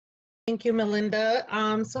Thank you, Melinda.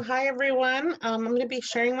 So hi, everyone. I'm going to be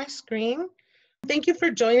sharing my screen. Thank you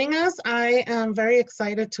for joining us. I am very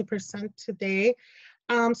excited to present today.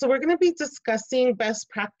 So we're going to be discussing best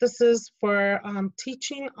practices for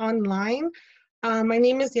teaching online. My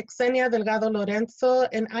name is Yecsenia Delgado Lorenzo,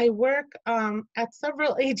 and I work at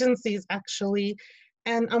several agencies, actually.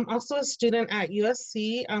 And I'm also a student at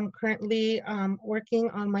USC. I'm currently working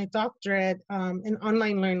on my doctorate in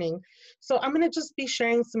online learning. So I'm going to just be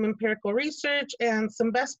sharing some empirical research and some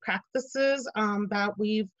best practices that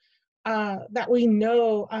we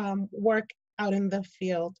know work out in the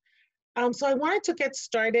field. So I wanted to get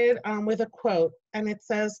started with a quote, and it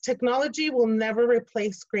says, "Technology will never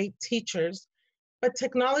replace great teachers, but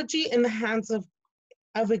technology in the hands of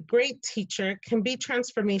a great teacher can be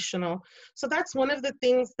transformational." So that's one of the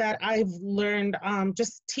things that I've learned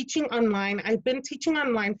just teaching online. I've been teaching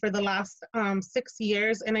online for the last 6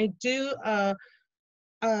 years, and I do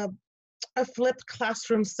a flipped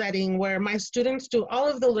classroom setting where my students do all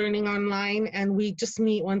of the learning online and we just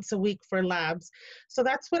meet once a week for labs. So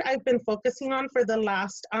that's what I've been focusing on for the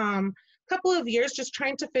last couple of years, just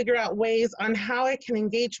trying to figure out ways on how I can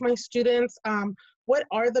engage my students, what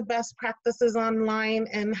are the best practices online,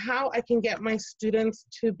 and how I can get my students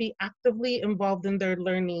to be actively involved in their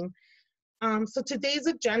learning. So today's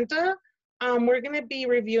agenda, we're going to be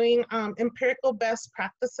reviewing empirical best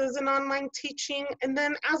practices in online teaching. And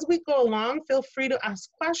then as we go along, feel free to ask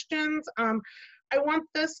questions. I want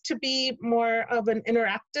this to be more of an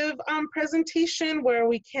interactive presentation where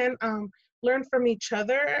we can learn from each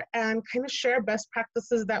other and kind of share best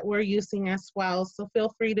practices that we're using as well. So feel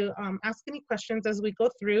free to ask any questions as we go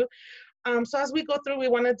through. So as we go through, we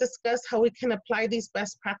want to discuss how we can apply these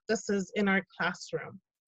best practices in our classroom.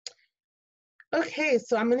 Okay,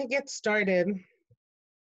 so I'm going to get started.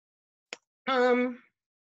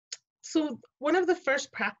 So one of the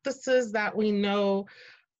first practices that we know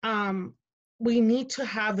we need to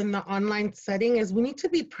have in the online setting is we need to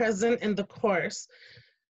be present in the course.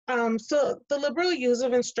 So the liberal use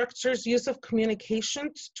of instructors' use of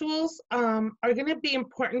communications tools are going to be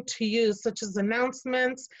important to use, such as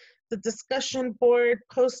announcements, the discussion board,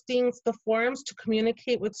 postings, the forums to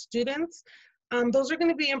communicate with students. Those are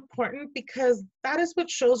going to be important because that is what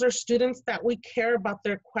shows our students that we care about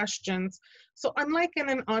their questions. So unlike in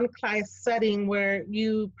an on-class setting where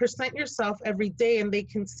you present yourself every day and they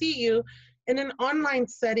can see you, in an online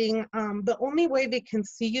setting, the only way they can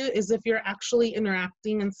see you is if you're actually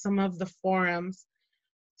interacting in some of the forums.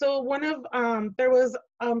 So there was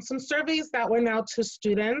some surveys that went out to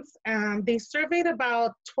students, and they surveyed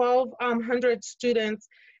about 1,200 students,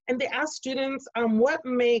 and they asked students what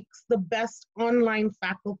makes the best online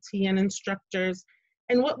faculty and instructors.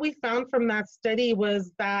 And what we found from that study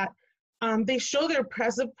was that they show their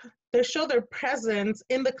presence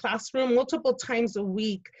in the classroom multiple times a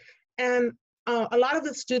week. And a lot of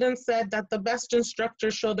the students said that the best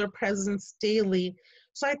instructors show their presence daily.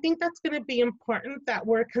 So I think that's going to be important that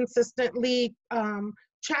we're consistently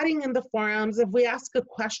chatting in the forums. If we ask a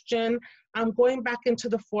question, going back into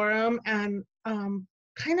the forum and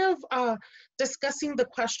kind of discussing the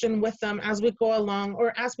question with them as we go along,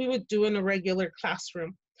 or as we would do in a regular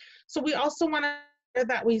classroom. So we also want to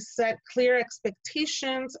that we set clear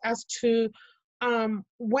expectations as to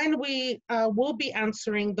when we will be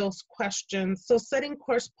answering those questions. So setting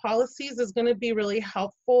course policies is going to be really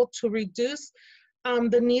helpful to reduce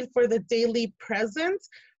the need for the daily presence.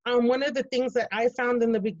 One of the things that I found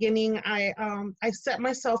in the beginning, I set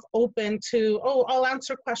myself open to, I'll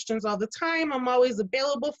answer questions all the time. I'm always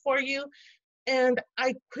available for you. And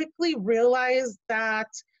I quickly realized that,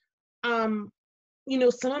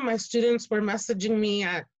 some of my students were messaging me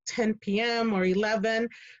at 10 p.m. or 11.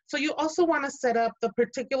 So you also want to set up the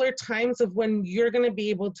particular times of when you're going to be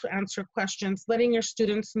able to answer questions, letting your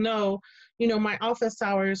students know, my office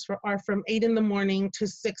hours are from 8 in the morning to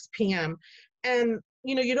 6 p.m. And,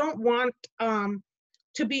 you don't want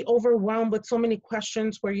to be overwhelmed with so many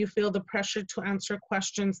questions where you feel the pressure to answer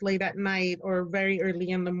questions late at night or very early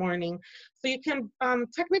in the morning. So you can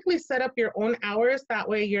technically set up your own hours. That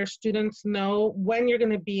way your students know when you're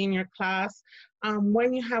going to be in your class,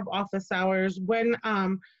 when you have office hours, when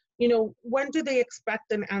do they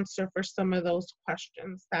expect an answer for some of those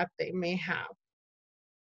questions that they may have.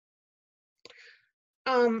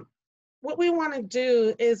 What we want to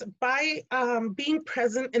do is by being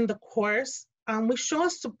present in the course, we show a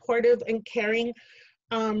supportive and caring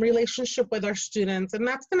relationship with our students, and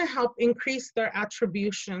that's going to help increase their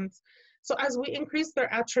attributions. So as we increase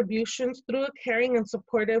their attributions through a caring and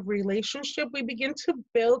supportive relationship, we begin to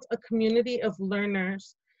build a community of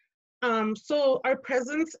learners. So our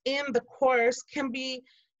presence in the course can be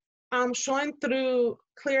showing through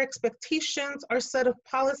clear expectations, our set of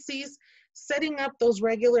policies, setting up those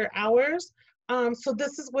regular hours. So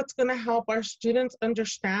this is what's going to help our students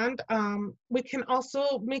understand. We can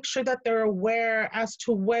also make sure that they're aware as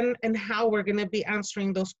to when and how we're going to be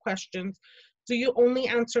answering those questions. Do you only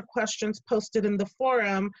answer questions posted in the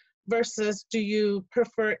forum versus do you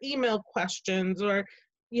prefer email questions, or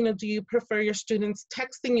do you prefer your students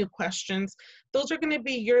texting you questions? Those are going to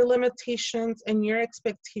be your limitations and your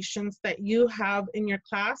expectations that you have in your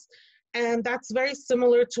class. And that's very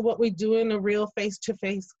similar to what we do in a real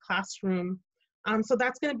face-to-face classroom. So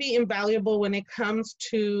that's going to be invaluable when it comes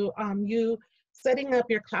to you setting up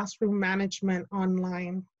your classroom management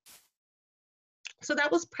online. So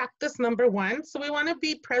that was practice number 1. So we want to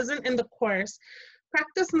be present in the course.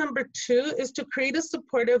 Practice number 2 is to create a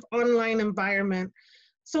supportive online environment.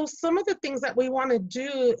 So some of the things that we want to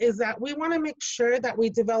do is that we want to make sure that we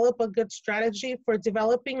develop a good strategy for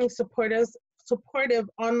developing a supportive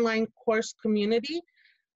online course community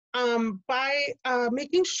by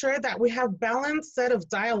making sure that we have balanced set of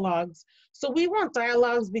dialogues. So we want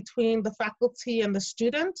dialogues between the faculty and the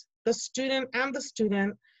student and the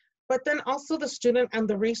student, but then also the student and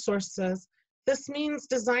the resources. This means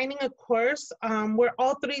designing a course where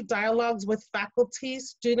all 3 dialogues with faculty,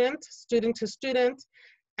 student to student,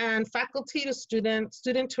 and faculty to student,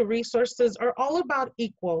 student to resources are all about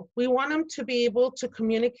equal. We want them to be able to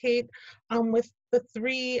communicate with the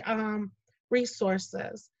 3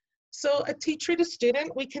 resources. So a teacher to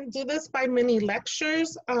student, we can do this by mini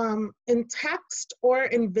lectures in text or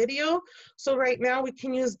in video. So right now we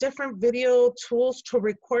can use different video tools to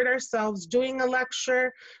record ourselves doing a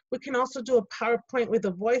lecture. We can also do a PowerPoint with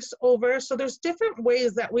a voiceover. So there's different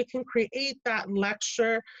ways that we can create that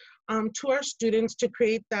lecture to our students to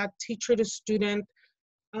create that teacher to student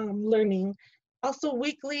learning. Also,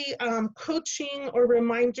 weekly coaching or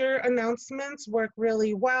reminder announcements work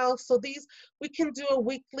really well. So these, we can do a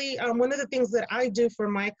weekly, one of the things that I do for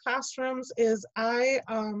my classrooms is I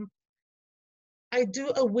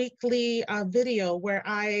do a weekly video where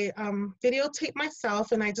I videotape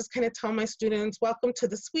myself, and I just kind of tell my students, welcome to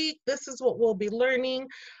this week, this is what we'll be learning,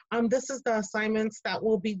 this is the assignments that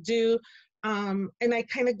will be due. And I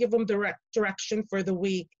kind of give them direction for the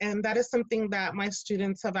week. And that is something that my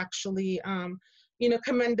students have actually,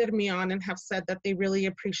 commended me on and have said that they really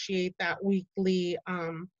appreciate that weekly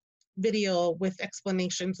video with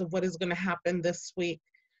explanations of what is going to happen this week.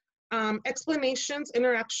 Explanations,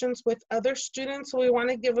 interactions with other students. So we want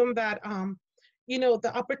to give them that,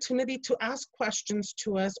 the opportunity to ask questions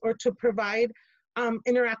to us or to provide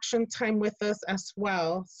interaction time with us as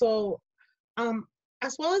well. So,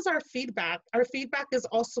 as well as our feedback. Our feedback is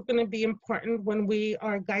also going to be important when we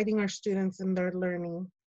are guiding our students in their learning.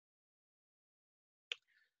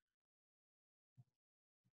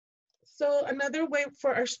 So another way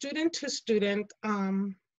for our student to student,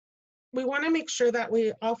 we want to make sure that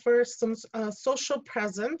we offer some social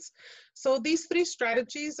presence. So these 3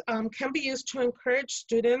 strategies can be used to encourage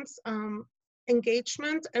students'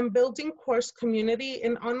 engagement and building course community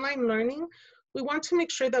in online learning. We want to make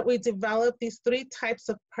sure that we develop these 3 types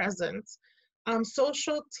of presence: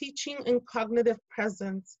 social, teaching, and cognitive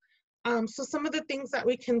presence. So some of the things that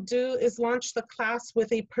we can do is launch the class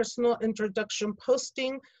with a personal introduction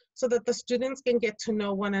posting so that the students can get to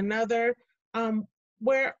know one another.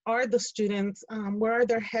 Where are the students? Where are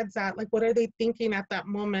their heads at? Like, what are they thinking at that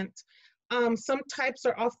moment? Some types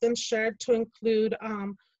are often shared to include,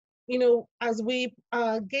 as we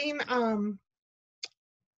gain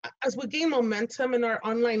momentum in our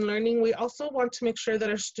online learning, we also want to make sure that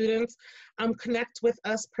our students connect with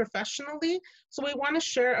us professionally. So we want to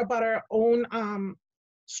share about our own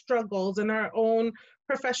struggles and our own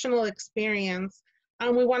professional experience.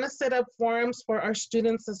 We want to set up forums for our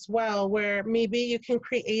students as well, where maybe you can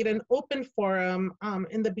create an open forum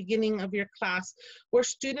in the beginning of your class where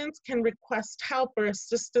students can request help or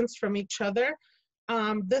assistance from each other.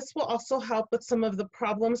 This will also help with some of the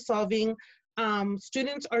problem solving.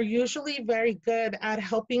 Students are usually very good at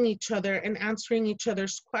helping each other and answering each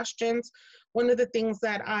other's questions. One of the things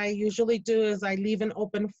that I usually do is I leave an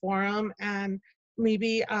open forum and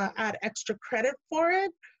maybe add extra credit for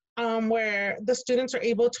it, where the students are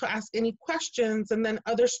able to ask any questions and then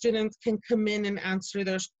other students can come in and answer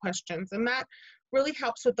those questions. And that really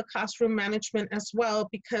helps with the classroom management as well,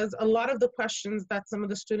 because a lot of the questions that some of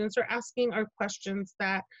the students are asking are questions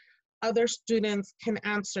that other students can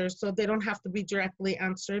answer, so they don't have to be directly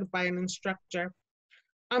answered by an instructor.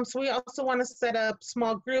 So we also want to set up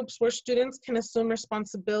small groups where students can assume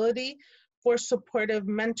responsibility for supportive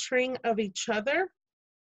mentoring of each other.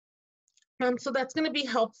 So that's going to be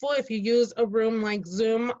helpful if you use a room like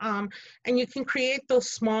Zoom, and you can create those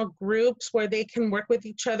small groups where they can work with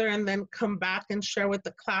each other and then come back and share with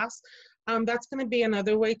the class. That's going to be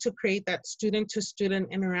another way to create that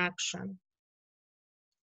student-to-student interaction.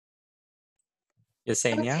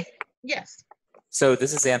 Yecsenia? Okay. Yes. So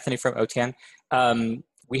this is Anthony from OTAN.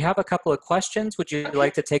 We have a couple of questions. Would you Okay.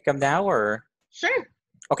 like to take them now or? Sure.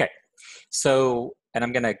 Okay. So, and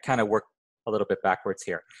I'm going to kind of work a little bit backwards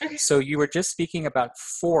here. Okay. So you were just speaking about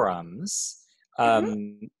forums.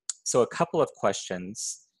 So a couple of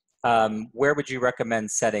questions. Where would you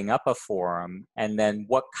recommend setting up a forum? And then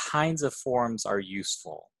what kinds of forums are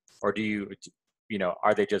useful? Or do you know,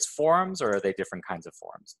 are they just forums or are they different kinds of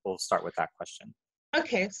forums? We'll start with that question.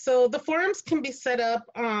 Okay, so the forums can be set up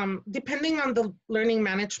depending on the learning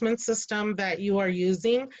management system that you are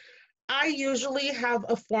using. I usually have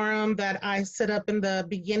a forum that I set up in the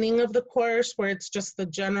beginning of the course where it's just the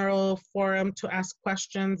general forum to ask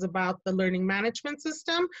questions about the learning management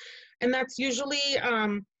system. And that's usually,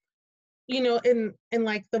 you know, in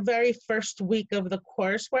like the very first week of the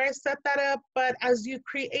course where I set that up. But as you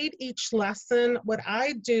create each lesson, what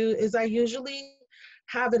I do is I usually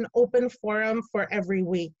have an open forum for every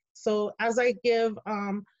week. So as I give,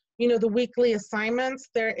 you know, the weekly assignments,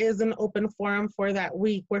 there is an open forum for that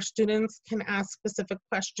week where students can ask specific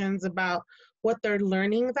questions about what they're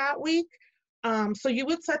learning that week. So you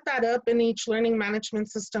would set that up in each learning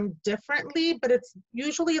management system differently, but it's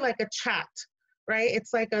usually like a chat, right?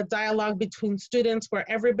 It's like a dialogue between students where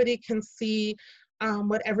everybody can see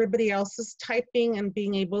what everybody else is typing and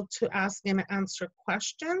being able to ask and answer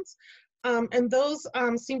questions. And those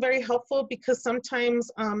seem very helpful because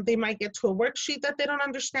sometimes they might get to a worksheet that they don't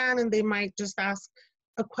understand and they might just ask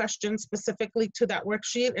a question specifically to that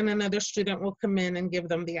worksheet and another student will come in and give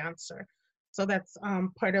them the answer. So that's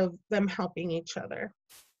part of them helping each other.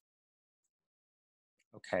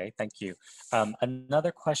 Okay, thank you.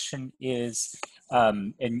 Another question is, are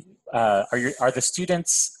the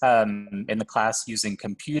students in the class using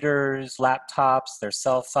computers, laptops, their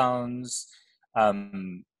cell phones?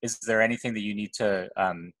 Is there anything that you need to,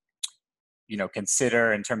 you know,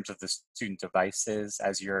 consider in terms of the student devices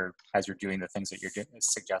as you're doing the things that you're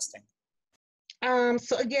suggesting?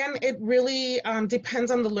 So again, it really depends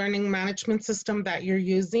on the learning management system that you're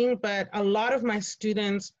using, but a lot of my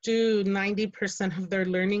students do 90% of their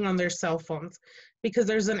learning on their cell phones because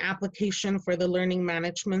there's an application for the learning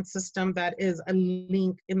management system that is a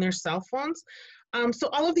link in their cell phones. So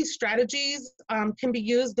all of these strategies can be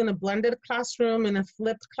used in a blended classroom, in a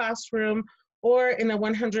flipped classroom, or in a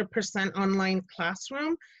 100% online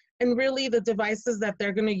classroom. And really the devices that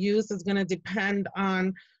they're gonna use is gonna depend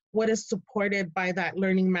on what is supported by that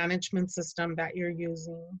learning management system that you're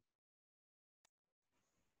using.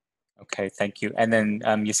 Okay, thank you. And then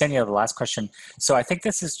Yecsenia, the last question. So I think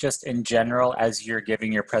this is just in general, as you're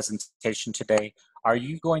giving your presentation today, are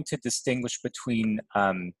you going to distinguish between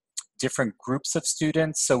different groups of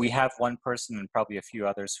students? So we have one person and probably a few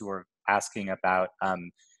others who are asking about,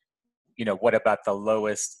 you know, what about the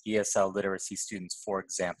lowest ESL literacy students, for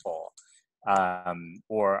example?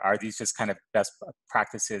 Or are these just kind of best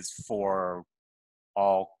practices for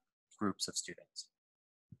all groups of students?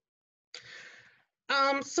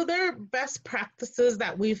 So there are best practices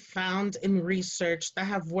that we've found in research that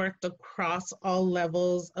have worked across all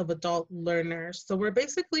levels of adult learners. So we're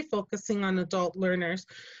basically focusing on adult learners.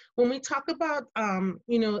 When we talk about,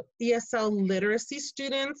 you know, ESL literacy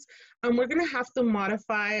students, we're gonna have to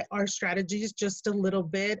modify our strategies just a little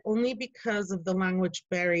bit, only because of the language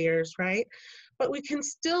barriers, right? But we can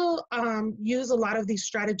still use a lot of these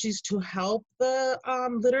strategies to help the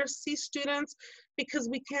literacy students because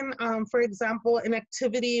we can, for example, an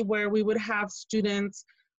activity where we would have students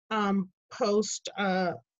post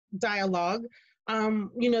dialogue.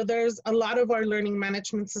 You know, there's a lot of our learning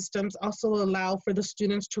management systems also allow for the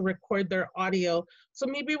students to record their audio. So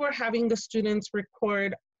maybe we're having the students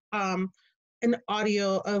record an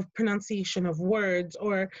audio of pronunciation of words,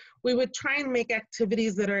 or we would try and make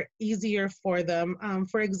activities that are easier for them.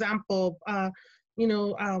 For example, you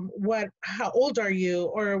know, how old are you?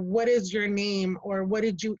 Or what is your name? Or what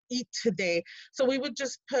did you eat today? So we would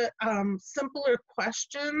just put simpler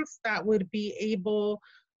questions that would be able,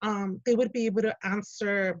 they would be able to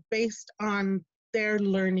answer based on their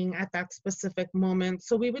learning at that specific moment.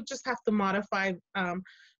 So we would just have to modify,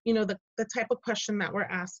 you know, the type of question that we're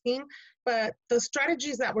asking. But the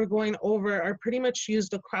strategies that we're going over are pretty much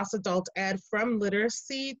used across adult ed, from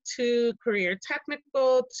literacy to career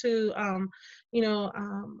technical to, you know,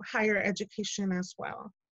 higher education as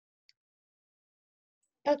well.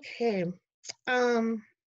 Okay.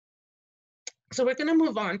 So we're gonna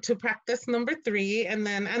move on to practice number 3, and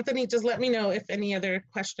then Anthony, just let me know if any other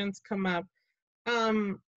questions come up.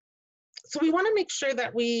 Um, so we wanna make sure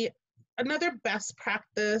that another best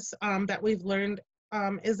practice that we've learned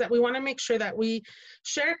is that we wanna make sure that we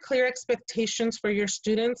share clear expectations for your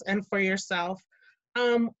students and for yourself.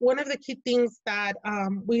 One of the key things that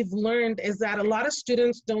we've learned is that a lot of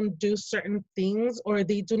students don't do certain things, or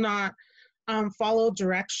they do not follow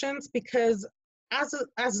directions because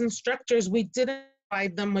as instructors, we didn't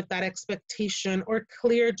provide them with that expectation or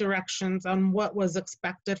clear directions on what was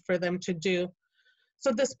expected for them to do.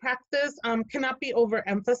 So this practice cannot be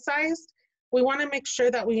overemphasized. We want to make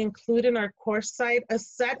sure that we include in our course site a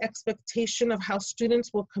set expectation of how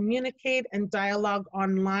students will communicate and dialogue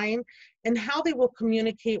online and how they will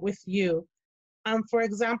communicate with you. For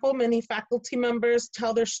example, many faculty members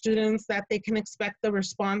tell their students that they can expect the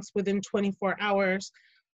response within 24 hours.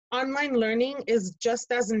 Online learning is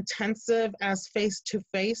just as intensive as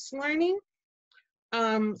face-to-face learning.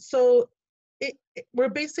 So we're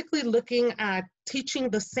basically looking at teaching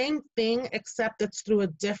the same thing, except it's through a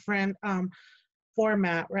different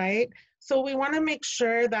format, right? So we want to make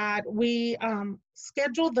sure that we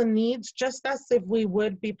schedule the needs just as if we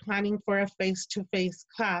would be planning for a face-to-face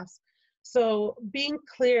class. So being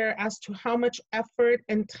clear as to how much effort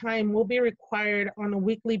and time will be required on a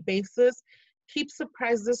weekly basis, keep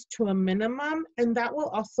surprises to a minimum, and that will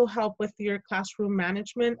also help with your classroom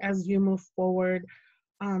management as you move forward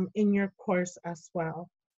in your course as well.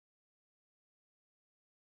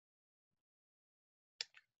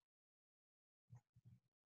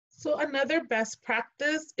 So another best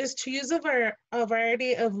practice is to use a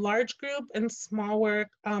variety of large group and small work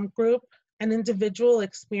group and individual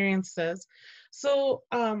experiences. So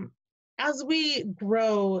as we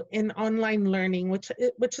grow in online learning, which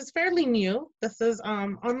is fairly new, this is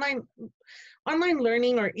online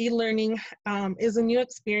learning or e-learning is a new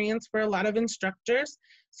experience for a lot of instructors.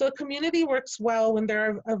 So a community works well when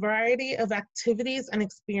there are a variety of activities and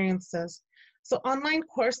experiences. So online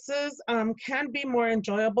courses can be more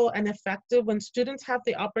enjoyable and effective when students have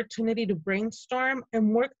the opportunity to brainstorm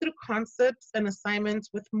and work through concepts and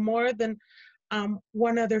assignments with more than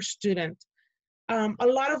one other student. A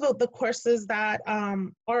lot of the courses that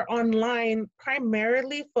are online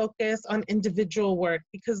primarily focus on individual work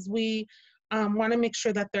because we want to make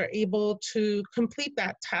sure that they're able to complete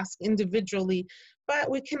that task individually. But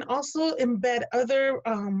we can also embed other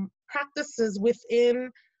practices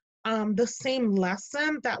within the same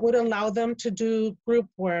lesson that would allow them to do group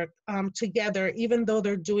work together, even though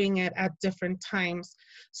they're doing it at different times.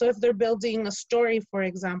 So if they're building a story, for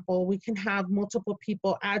example, we can have multiple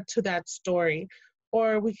people add to that story,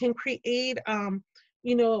 or we can create a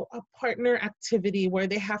partner activity where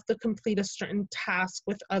they have to complete a certain task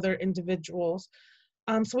with other individuals.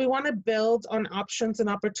 So we want to build on options and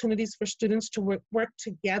opportunities for students to work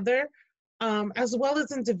together as well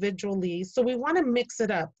as individually. So we want to mix it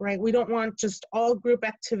up, right? We don't want just all group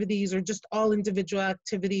activities or just all individual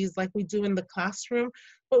activities like we do in the classroom,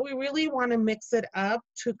 but we really want to mix it up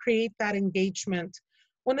to create that engagement.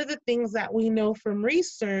 One of the things that we know from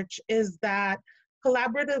research is that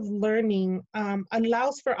collaborative learning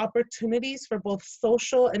allows for opportunities for both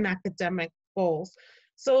social and academic goals.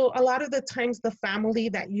 So a lot of the times the family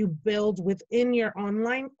that you build within your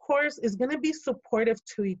online course is going to be supportive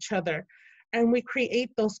to each other. And we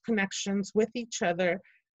create those connections with each other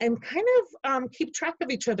and kind of keep track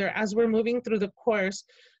of each other as we're moving through the course.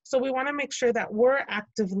 So we want to make sure that we're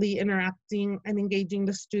actively interacting and engaging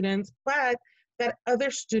the students, but that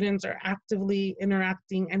other students are actively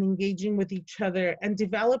interacting and engaging with each other and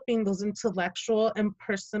developing those intellectual and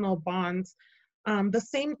personal bonds. The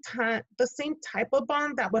same type of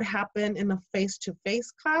bond that would happen in a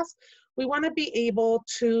face-to-face class, we want to be able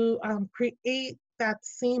to create that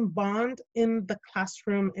same bond in the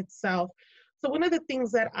classroom itself. So one of the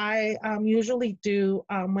things that I usually do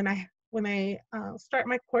when I start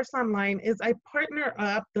my course online is I partner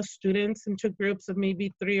up the students into groups of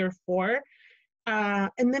maybe 3 or 4.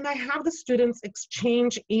 And then I have the students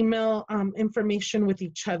exchange email information with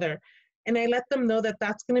each other. And I let them know that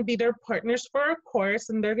that's going to be their partners for a course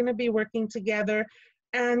and they're going to be working together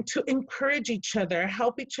and to encourage each other,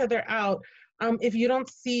 help each other out. If you don't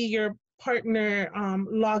see your partner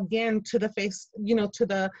log in to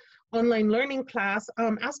the online learning class,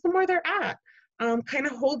 ask them where they're at. Kind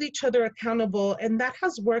of hold each other accountable. And that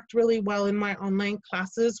has worked really well in my online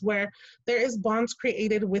classes where there is bonds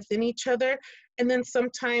created within each other. And then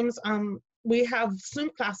sometimes we have Zoom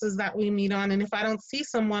classes that we meet on. And if I don't see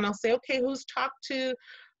someone, I'll say, okay, who's talked to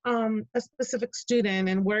a specific student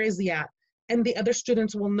and where is he at? and the other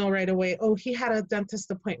students will know right away, oh, he had a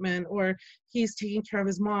dentist appointment, or he's taking care of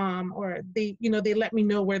his mom, or they, they let me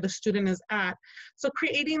know where the student is at. So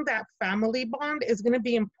creating that family bond is going to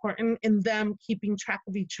be important in them keeping track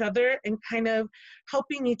of each other and kind of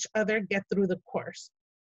helping each other get through the course.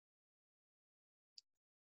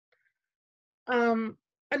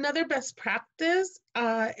 Another best practice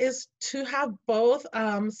is to have both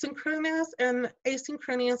synchronous and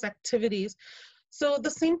asynchronous activities. So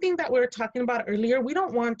the same thing that we were talking about earlier, we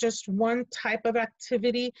don't want just one type of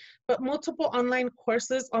activity, but multiple online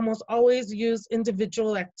courses almost always use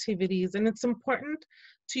individual activities. And it's important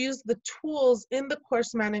to use the tools in the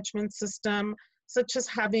course management system, such as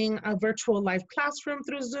having a virtual live classroom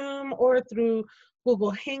through Zoom or through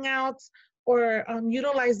Google Hangouts, or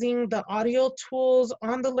utilizing the audio tools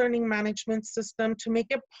on the learning management system to make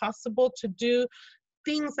it possible to do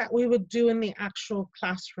things that we would do in the actual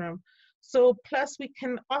classroom. So plus we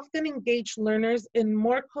can often engage learners in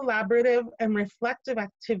more collaborative and reflective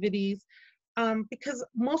activities because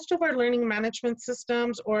most of our learning management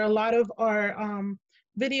systems or a lot of our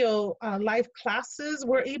video live classes,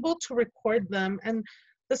 we're able to record them, and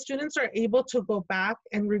the students are able to go back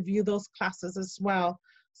and review those classes as well.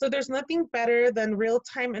 So there's nothing better than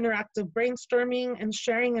real-time interactive brainstorming and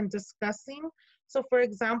sharing and discussing. So for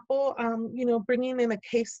example, bringing in a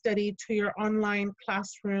case study to your online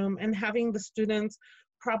classroom and having the students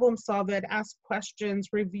problem solve it, ask questions,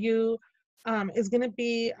 review, is going to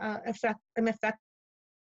be an effective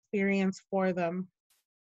experience for them.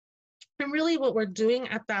 And really what we're doing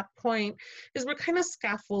at that point is we're kind of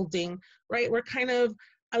scaffolding, right? We're kind of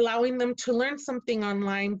allowing them to learn something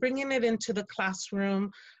online, bringing it into the classroom,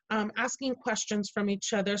 asking questions from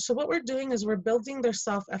each other. So what we're doing is we're building their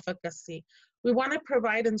self-efficacy. We want to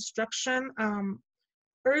provide instruction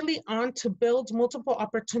early on to build multiple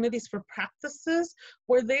opportunities for practices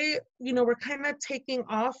where they, we're kind of taking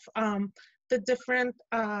off the different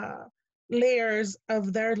layers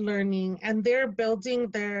of their learning, and they're building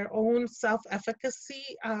their own self-efficacy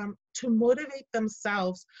to motivate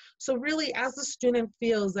themselves. So really, as the student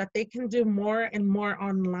feels that they can do more and more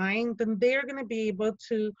online, then they're going to be able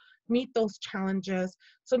to meet those challenges.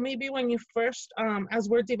 So maybe when you first, as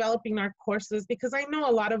we're developing our courses, because I know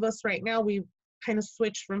a lot of us right now, we kind of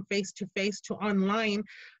switch from face-to-face to online,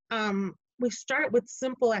 we start with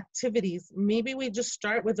simple activities. Maybe we just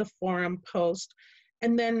start with a forum post,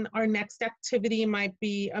 and then our next activity might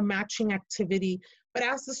be a matching activity. But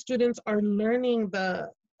as the students are learning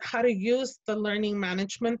how to use the learning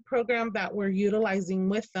management program that we're utilizing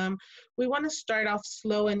with them, we want to start off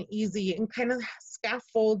slow and easy and kind of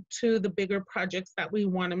scaffold to the bigger projects that we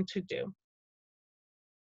want them to do.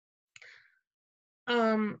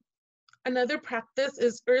 Another practice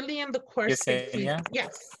is early in the course. Yecsenia?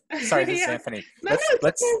 Yes. Sorry, this is Yeah. Anthony. No,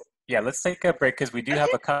 Let's take a break because we do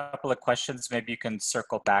have a couple of questions. Maybe you can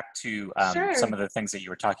circle back to sure. some of the things that you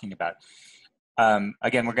were talking about.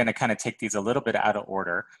 Again, we're going to kind of take these a little bit out of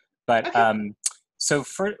order. But Okay. so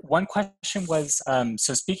for one question was,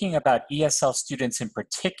 so speaking about ESL students in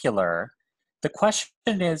particular, the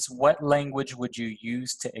question is, what language would you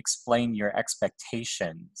use to explain your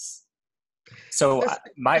expectations? So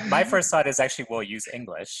my first thought is actually we'll use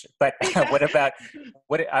English, but what about,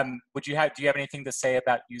 do you have anything to say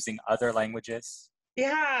about using other languages?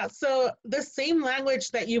 Yeah, so the same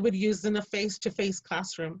language that you would use in a face-to-face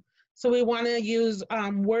classroom. So we want to use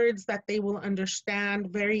words that they will understand,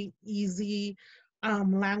 very easy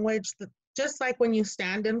language, just like when you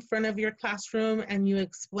stand in front of your classroom and you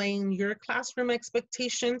explain your classroom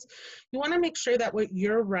expectations, you want to make sure that what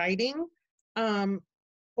you're writing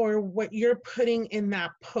or what you're putting in that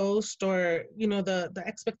post, or the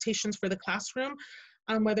expectations for the classroom,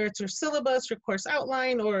 whether it's your syllabus, your course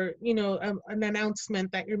outline, or an announcement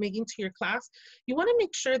that you're making to your class, you want to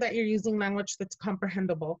make sure that you're using language that's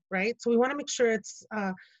comprehensible, right? So we want to make sure it's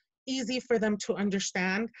easy for them to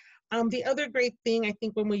understand. The other great thing, I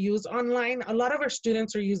think, when we use online, a lot of our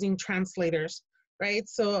students are using translators, right?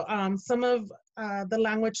 So some of the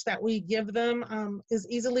language that we give them is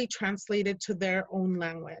easily translated to their own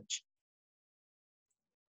language.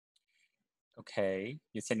 Okay,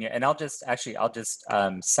 Yecsenia, and I'll just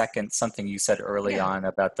second something you said early Yeah. on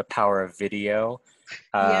about the power of video.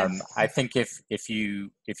 Yes. I think if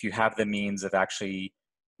you have the means of actually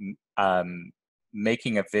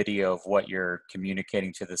making a video of what you're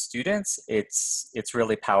communicating to the students, it's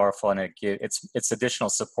really powerful, and it's additional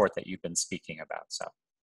support that you've been speaking about. So,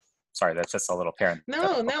 sorry, that's just a little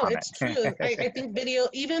parenthetical No, comment. it's true. I think video,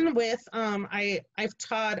 even with, I've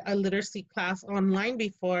taught a literacy class online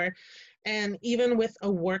before, And even with a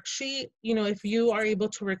worksheet, you know, if you are able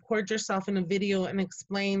to record yourself in a video and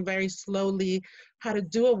explain very slowly how to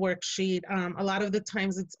do a worksheet, a lot of the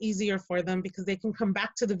times it's easier for them because they can come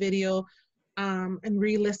back to the video and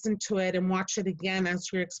re-listen to it and watch it again as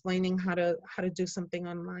you're explaining how to do something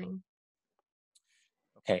online.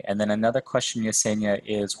 Okay, and then another question, Yesenia,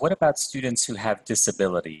 is what about students who have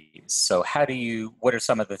disabilities? So what are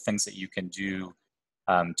some of the things that you can do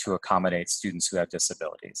to accommodate students who have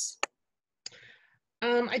disabilities?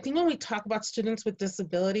 I think when we talk about students with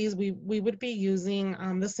disabilities, we would be using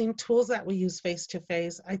the same tools that we use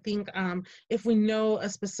face-to-face. I think if we know a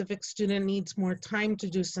specific student needs more time to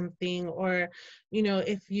do something, or, you know,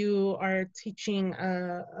 if you are teaching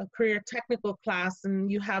a career technical class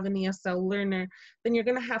and you have an ESL learner, then you're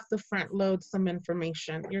gonna have to front load some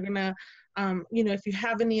information. You're gonna, you know, if you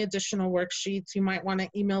have any additional worksheets, you might wanna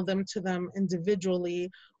email them to them individually,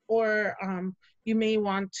 or you may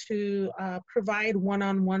want to provide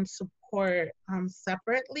one-on-one support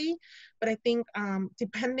separately. But I think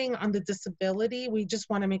depending on the disability, we just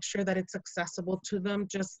want to make sure that it's accessible to them,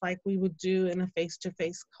 just like we would do in a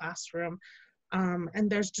face-to-face classroom. And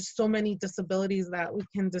there's just so many disabilities that we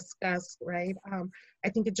can discuss, right? I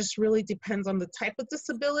think it just really depends on the type of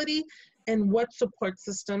disability and what support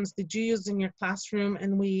systems did you use in your classroom.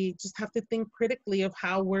 And we just have to think critically of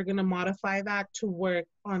how we're going to modify that to work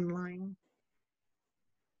online.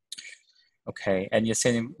 Okay, and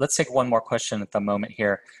Yesenia, let's take one more question at the moment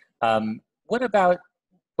here. What about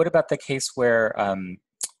the case where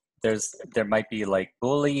there might be like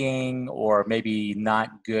bullying or maybe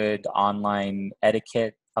not good online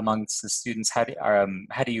etiquette amongst the students? How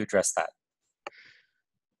do you address that?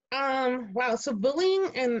 Wow, so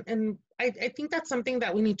bullying and I think that's something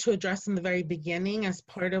that we need to address in the very beginning as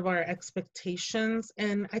part of our expectations.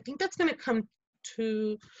 And I think that's going to come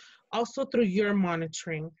to also through your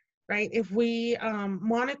monitoring, right? If we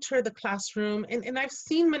monitor the classroom, and I've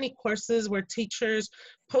seen many courses where teachers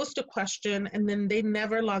post a question and then they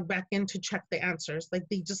never log back in to check the answers. Like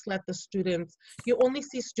they just let the students, you only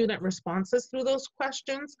see student responses through those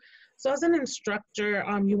questions. So as an instructor,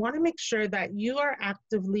 you want to make sure that you are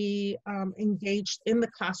actively engaged in the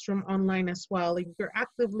classroom online as well. Like you're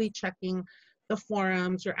actively checking the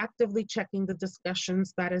forums, you're actively checking the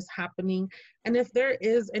discussions that is happening. And if there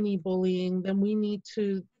is any bullying, then we need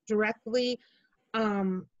to directly,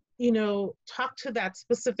 you know, talk to that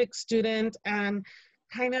specific student and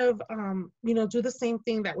kind of, you know, do the same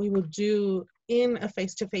thing that we would do in a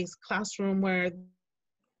face-to-face classroom, where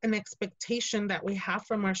an expectation that we have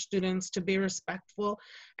from our students to be respectful,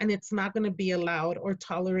 and it's not going to be allowed or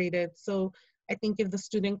tolerated. So I think if the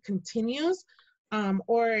student continues,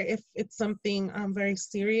 or if it's something very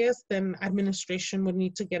serious, then administration would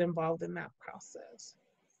need to get involved in that process.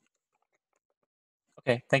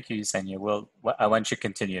 Okay, thank you, Yesenia. I want you to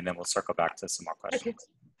continue and then we'll circle back to some more questions.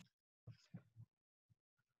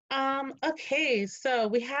 Okay, so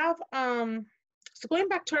we have, so going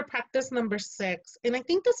back to our practice number 6, and I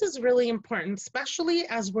think this is really important, especially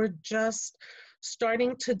as we're just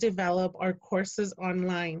starting to develop our courses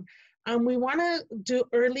online. We want to do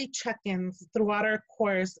early check-ins throughout our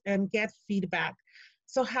course and get feedback.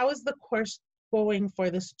 So how is the course going for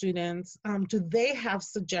the students? Do they have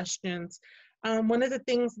suggestions? One of the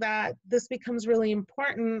things that this becomes really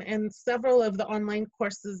important, and several of the online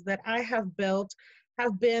courses that I have built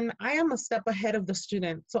have been, I am a step ahead of the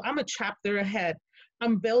student. So I'm a chapter ahead.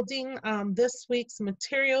 I'm building this week's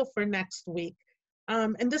material for next week.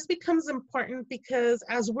 And this becomes important because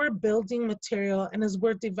as we're building material and as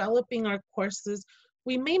we're developing our courses,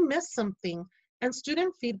 we may miss something, and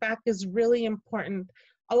student feedback is really important.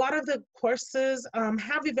 A lot of the courses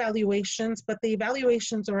have evaluations, but the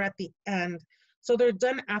evaluations are at the end. So they're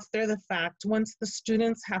done after the fact, once the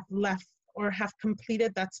students have left or have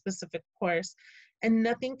completed that specific course. And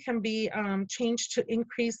nothing can be changed to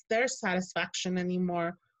increase their satisfaction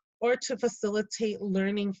anymore, or to facilitate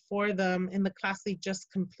learning for them in the class they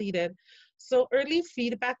just completed. So early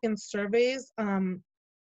feedback and surveys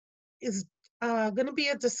is going to be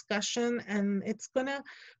a discussion, and it's going to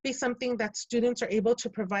be something that students are able to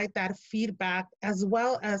provide that feedback, as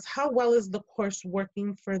well as how well is the course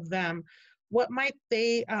working for them. What might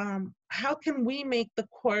they, how can we make the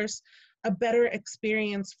course a better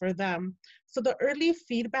experience for them? So the early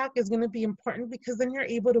feedback is going to be important, because then you're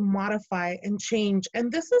able to modify and change.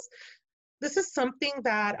 And this is something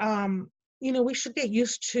that you know, we should get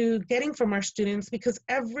used to getting from our students, because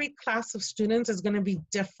every class of students is going to be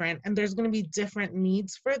different, and there's going to be different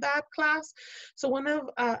needs for that class. So one of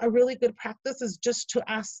a really good practice is just to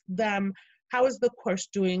ask them, how is the course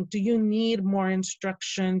doing? Do you need more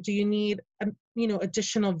instruction? Do you need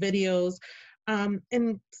additional videos,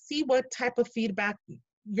 and see what type of feedback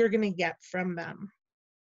you're going to get from them.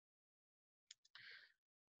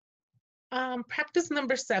 Practice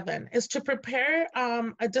number 7 is to prepare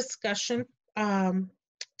a discussion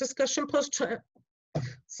post.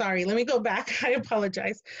 Sorry, let me go back. I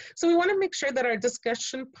apologize. So we want to make sure that our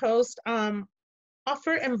discussion post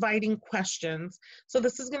offer inviting questions. So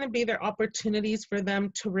this is going to be their opportunities for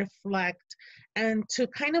them to reflect and to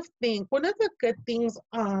kind of think. One of the good things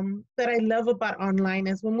that I love about online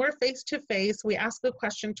is when we're face-to-face, we ask a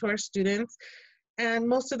question to our students, and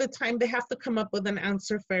most of the time they have to come up with an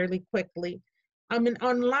answer fairly quickly. And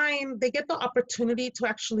online, they get the opportunity to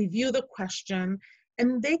actually view the question,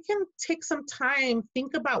 and they can take some time,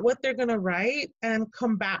 think about what they're going to write, and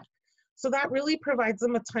come back. So that really provides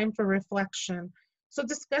them a time for reflection. So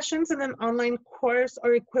discussions in an online course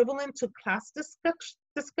are equivalent to class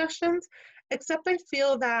discussions, except I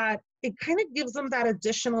feel that it kind of gives them that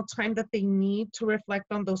additional time that they need to reflect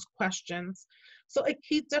on those questions. So a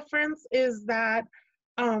key difference is that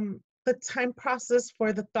the time process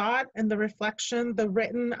for the thought and the reflection, the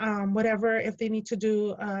written, whatever, if they need to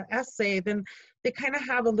do an essay, then they kind of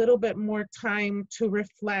have a little bit more time to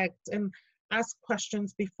reflect and ask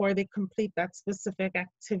questions before they complete that specific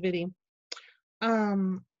activity.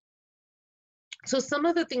 So some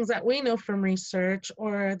of the things that we know from research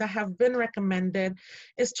or that have been recommended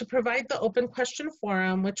is to provide the open question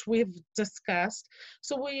forum, which we've discussed.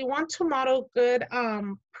 So we want to model good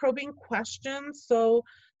probing questions. So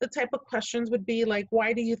the type of questions would be like,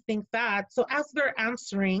 why do you think that? So as they're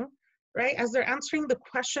answering, right, as they're answering the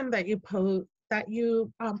question that you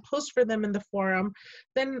post for them in the forum,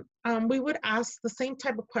 then we would ask the same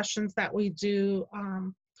type of questions that we do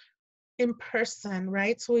in person,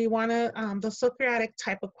 right? So we want to, the Socratic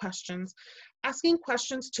type of questions, asking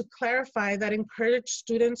questions to clarify that encourage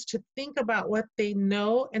students to think about what they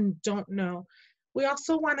know and don't know. We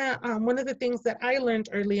also want to, one of the things that I learned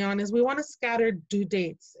early on is we want to scatter due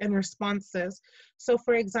dates and responses. So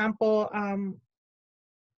for example,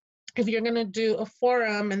 if you're going to do a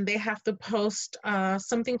forum and they have to post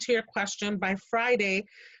something to your question by Friday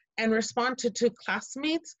and respond to 2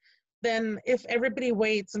 classmates, then if everybody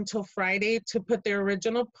waits until Friday to put their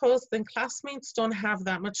original post, then classmates don't have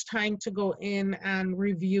that much time to go in and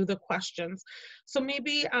review the questions. So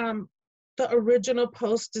maybe the original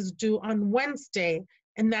post is due on Wednesday,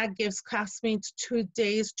 and that gives classmates 2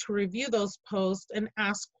 days to review those posts and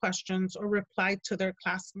ask questions or reply to their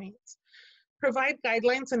classmates. Provide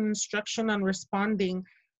guidelines and instruction on responding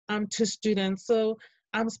to students. So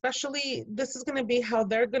especially, this is going to be how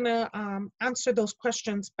they're going to answer those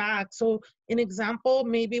questions back. So an example,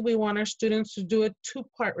 maybe we want our students to do a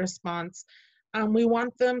 2-part response. We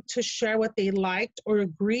want them to share what they liked or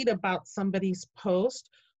agreed about somebody's post,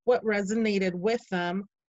 what resonated with them.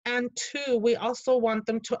 And 2, we also want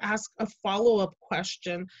them to ask a follow-up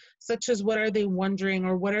question, such as what are they wondering,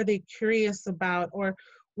 or what are they curious about, or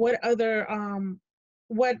what other,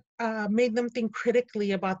 what made them think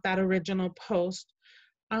critically about that original post.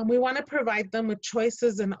 We want to provide them with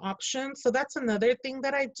choices and options. So that's another thing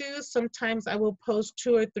that I do. Sometimes I will pose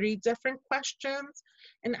 2 or 3 different questions,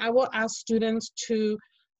 and I will ask students to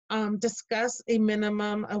discuss a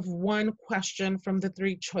minimum of 1 question from the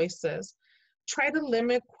 3 choices. Try to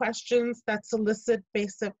limit questions that solicit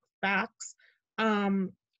basic facts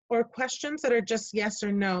or questions that are just yes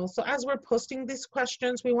or no. So as we're posting these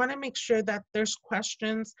questions, we want to make sure that there's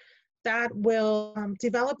questions that will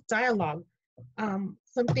develop dialogue.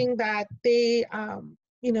 Something that they,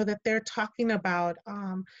 that they're talking about,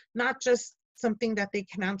 not just something that they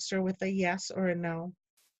can answer with a yes or a no.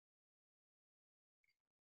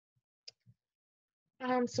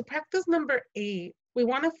 So practice number 8, we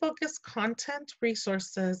want to focus content,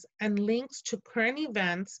 resources, and links to current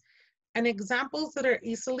events and examples that are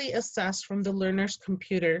easily accessed from the learner's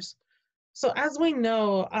computers. So as we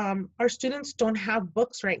know, our students don't have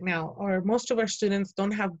books right now, or most of our students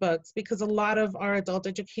don't have books because a lot of our adult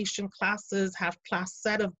education classes have class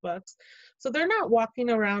set of books. So they're not walking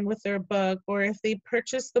around with their book, or if they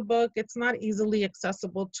purchase the book, it's not easily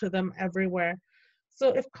accessible to them everywhere. So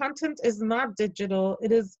if content is not digital,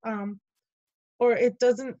 it is, or it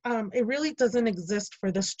doesn't, it really doesn't exist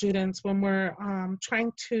for the students when we're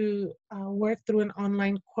trying to work through an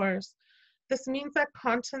online course. This means that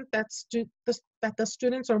content that the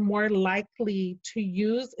students are more likely to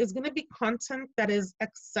use is going to be content that is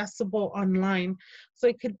accessible online. So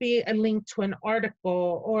it could be a link to an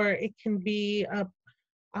article, or it can be a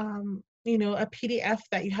PDF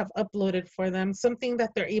that you have uploaded for them, something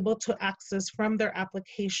that they're able to access from their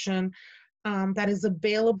application that is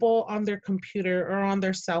available on their computer or on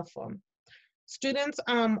their cell phone. Students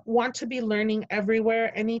want to be learning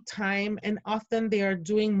everywhere, anytime, and often they are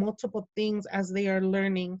doing multiple things as they are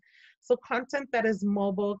learning. So content that is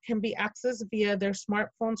mobile can be accessed via their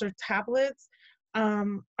smartphones or tablets,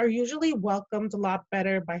 are usually welcomed a lot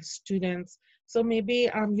better by students. So maybe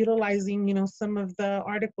utilizing, some of the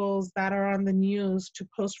articles that are on the news to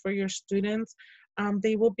post for your students,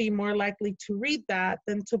 they will be more likely to read that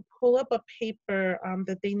than to pull up a paper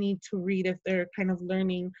that they need to read if they're kind of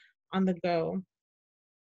learning on the go.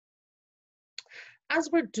 As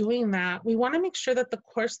we're doing that, we want to make sure that the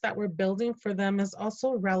course that we're building for them is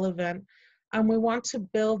also relevant. We want to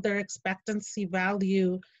build their expectancy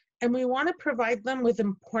value, and we want to provide them with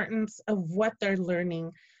importance of what they're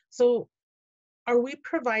learning. So are we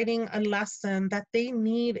providing a lesson that they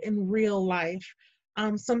need in real life,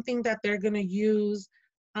 something that they're going to use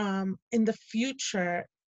in the future?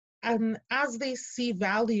 And as they see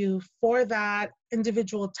value for that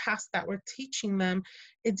individual task that we're teaching them,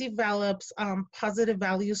 it develops positive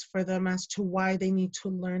values for them as to why they need to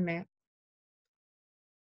learn it.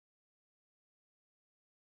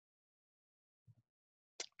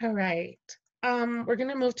 All right. We're going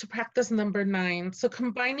to move to practice number 9. So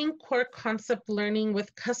combining core concept learning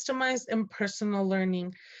with customized and personal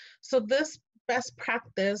learning. So this best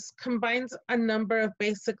practice combines a number of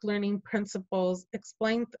basic learning principles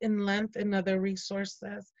explained in length in other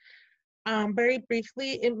resources. Very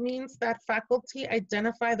briefly, it means that faculty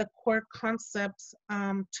identify the core concepts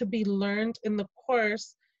to be learned in the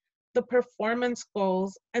course, the performance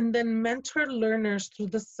goals, and then mentor learners through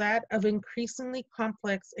the set of increasingly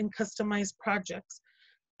complex and customized projects,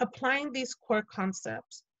 applying these core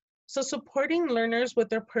concepts. So supporting learners with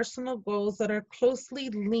their personal goals that are closely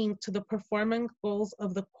linked to the performance goals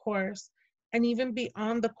of the course, and even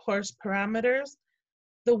beyond the course parameters,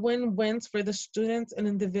 the win-wins for the students and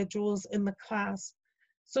individuals in the class.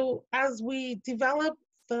 So as we develop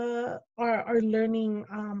our learning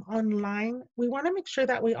online, we want to make sure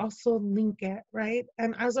that we also link it, right?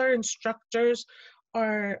 And as our instructors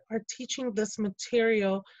are teaching this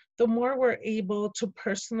material, the more we're able to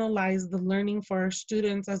personalize the learning for our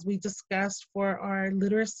students, as we discussed for our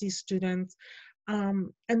literacy students,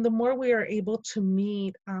 and the more we are able to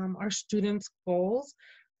meet our students' goals,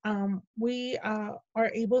 we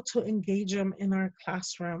are able to engage them in our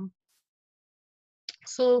classroom.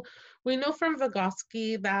 So we know from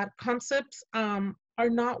Vygotsky that concepts are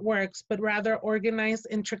not works, but rather organized,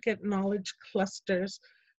 intricate knowledge clusters,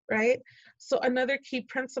 right? So another key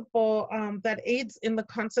principle that aids in the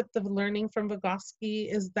concept of learning from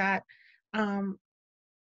Vygotsky is that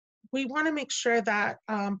we want to make sure that,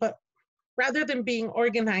 but rather than being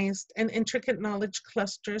organized and intricate knowledge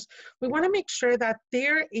clusters, we want to make sure that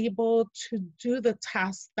they're able to do the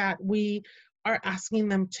tasks that we are asking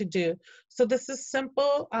them to do. So this is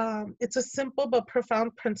simple. It's a simple but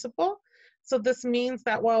profound principle. So this means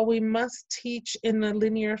that while we must teach in a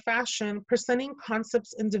linear fashion, presenting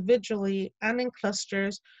concepts individually and in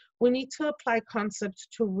clusters, we need to apply concepts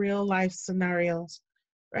to real life scenarios,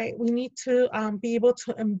 right? We need to be able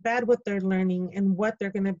to embed what they're learning and what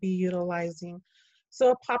they're going to be utilizing.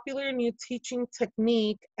 So a popular new teaching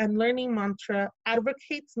technique and learning mantra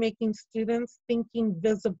advocates making students' thinking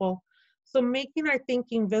visible. So making our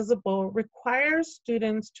thinking visible requires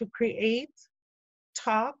students to create,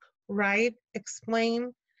 talk, write,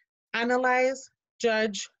 explain, analyze,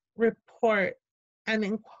 judge, report,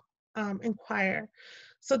 and inquire.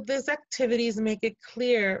 So these activities make it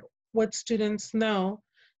clear what students know.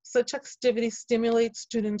 Such activities stimulate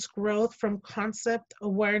students' growth from concept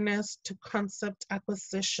awareness to concept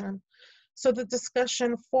acquisition. So the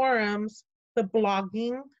discussion forums, the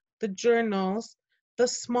blogging, the journals, the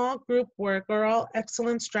small group work are all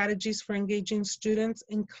excellent strategies for engaging students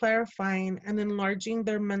in clarifying and enlarging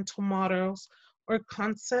their mental models or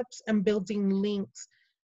concepts and building links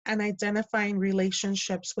and identifying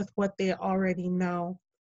relationships with what they already know.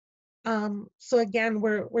 So again,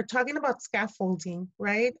 we're talking about scaffolding,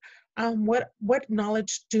 right? What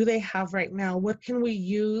knowledge do they have right now? What can we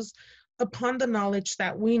use upon the knowledge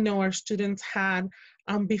that we know our students had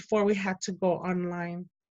before we had to go online?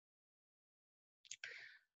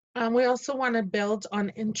 We also want to build on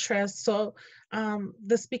interest. So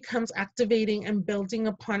this becomes activating and building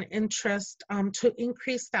upon interest to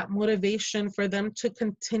increase that motivation for them to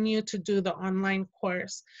continue to do the online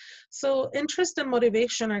course. So interest and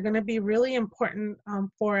motivation are going to be really important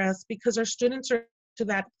for us because our students are to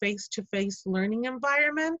that face-to-face learning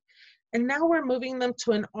environment. And now we're moving them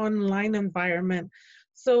to an online environment.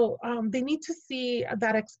 So they need to see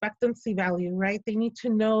that expectancy value, right? They need to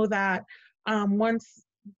know that once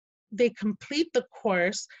they complete the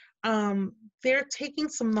course, they're taking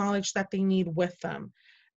some knowledge that they need with them.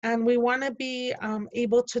 And we want to be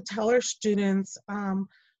able to tell our students,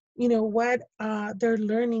 what they're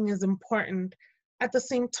learning is important. At the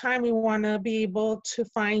same time, we want to be able to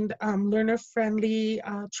find learner-friendly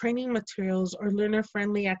training materials or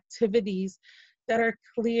learner-friendly activities that are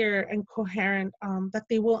clear and coherent, that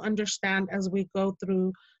they will understand as we go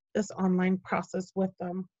through this online process with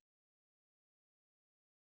them.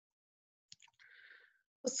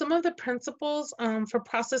 Some of the principles for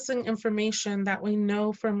processing information that we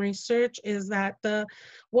know from research is that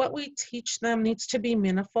what we teach them needs to be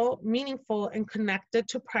meaningful and connected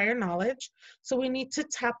to prior knowledge. So we need to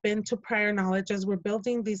tap into prior knowledge as we're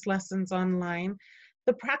building these lessons online.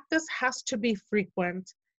 The practice has to be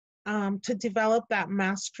frequent. To develop that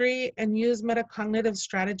mastery and use metacognitive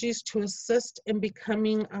strategies to assist in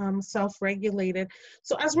becoming self-regulated.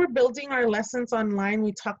 So as we're building our lessons online,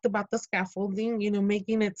 we talked about the scaffolding,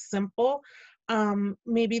 making it simple.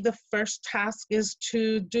 Maybe the first task is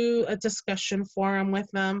to do a discussion forum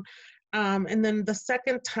with them. And then the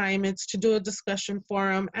second time it's to do a discussion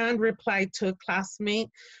forum and reply to a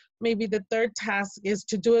classmate. Maybe the third task is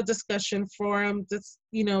to do a discussion forum,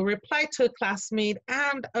 reply to a classmate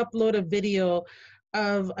and upload a video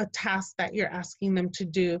of a task that you're asking them to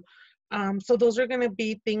do. So those are going to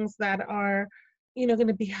be things that are, going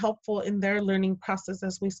to be helpful in their learning process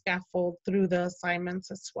as we scaffold through the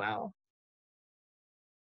assignments as well.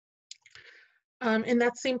 In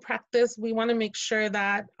that same practice, we want to make sure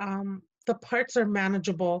that the parts are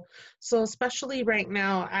manageable. So especially right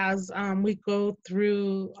now, as we go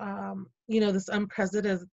through, this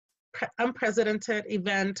unprecedented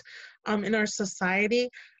event in our society,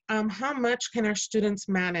 how much can our students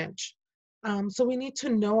manage? So we need to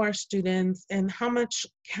know our students and how much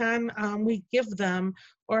can we give them,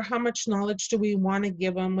 or how much knowledge do we want to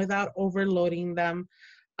give them without overloading them?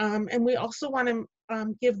 And we also want to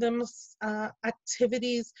give them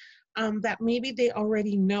activities that maybe they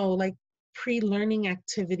already know, like pre-learning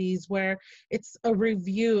activities where it's a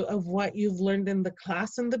review of what you've learned in the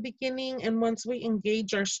class in the beginning. And once we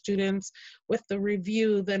engage our students with the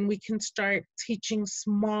review, then we can start teaching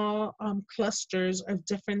small clusters of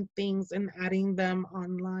different things and adding them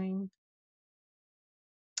online.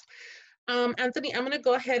 Anthony, I'm going to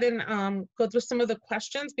go ahead and go through some of the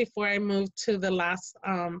questions before I move to the last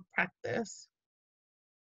practice.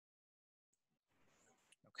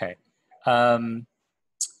 Okay.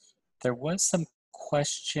 There was some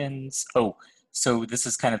questions. Oh, so this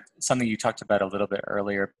is kind of something you talked about a little bit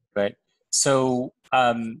earlier, but so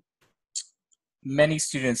many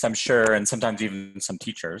students, I'm sure, and sometimes even some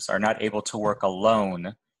teachers, are not able to work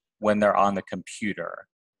alone when they're on the computer.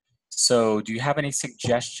 So do you have any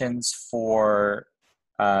suggestions for,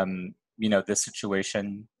 this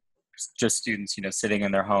situation? Just students, sitting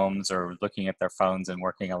in their homes or looking at their phones and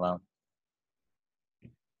working alone?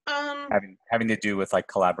 Having to do with like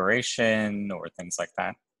collaboration or things like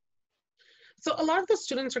that? So a lot of the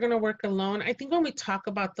students are going to work alone. I think when we talk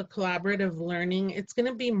about the collaborative learning, it's going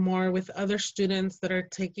to be more with other students that are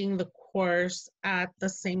taking the course at the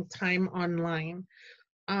same time online.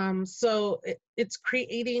 So it's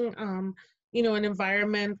creating, an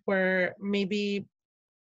environment where maybe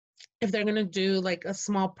if they're going to do like a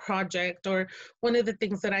small project, or one of the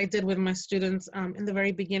things that I did with my students in the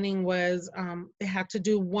very beginning was they had to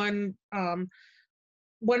do one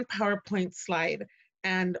PowerPoint slide,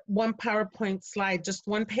 and one PowerPoint slide, just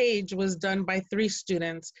one page, was done by 3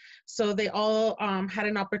 students. So they all had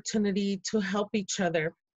an opportunity to help each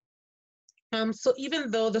other. So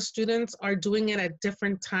even though the students are doing it at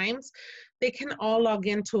different times, they can all log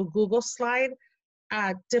into a Google slide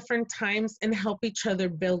at different times and help each other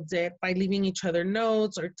build it by leaving each other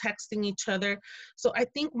notes or texting each other. So I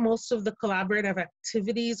think most of the collaborative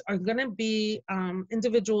activities are going to be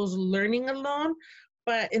individuals learning alone,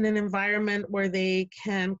 but in an environment where they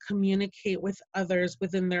can communicate with others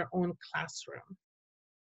within their own classroom.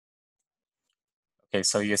 Okay,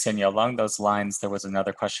 so Yecsenia, along those lines, there was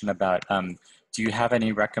another question about, do you have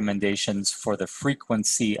any recommendations for the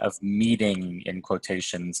frequency of meeting, in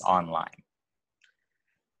quotations, online?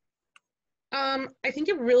 I think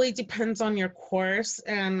it really depends on your course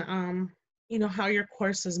and, how your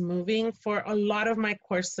course is moving. For a lot of my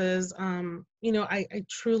courses, I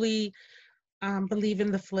truly believe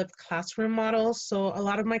in the flipped classroom model. So a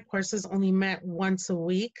lot of my courses only met once a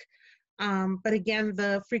week. But again,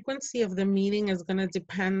 the frequency of the meeting is going to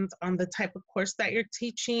depend on the type of course that you're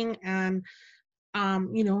teaching and,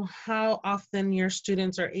 how often your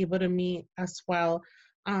students are able to meet as well.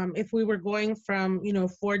 If we were going from,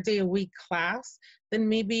 4-day-a-week class, then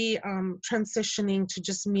maybe transitioning to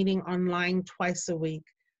just meeting online twice a week.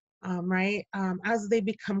 right? As they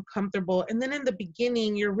become comfortable. And then in the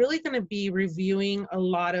beginning, you're really going to be reviewing a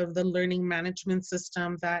lot of the learning management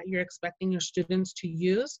system that you're expecting your students to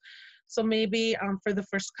use. So maybe for the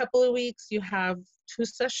first couple of weeks, you have 2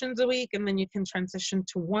 sessions a week, and then you can transition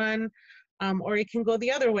to 1, or you can go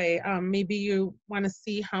the other way. Maybe you want to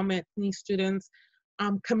see how many students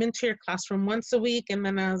come into your classroom once a week, and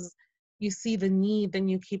then as you see the need, then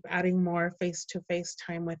you keep adding more face-to-face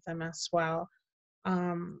time with them as well.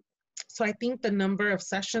 So I think the number of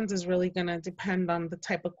sessions is really going to depend on the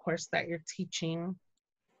type of course that you're teaching.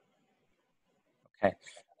 Okay.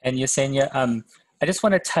 And Yesenia, I just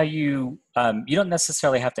want to tell you, you don't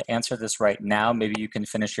necessarily have to answer this right now. Maybe you can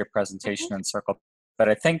finish your presentation and circle. But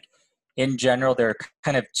I think in general, there are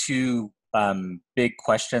kind of 2 big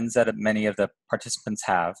questions that many of the participants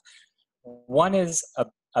have. One is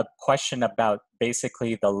a question about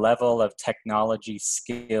basically the level of technology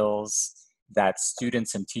skills that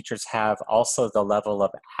students and teachers have, also the level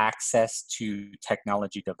of access to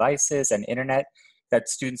technology devices and internet that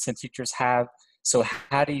students and teachers have. So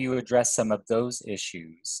how do you address some of those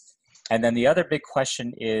issues? And then the other big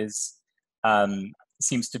question is,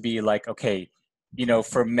 seems to be like, okay, you know,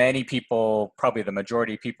 for many people, probably the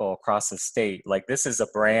majority of people across the state, like this is a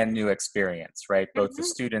brand new experience, right? Both the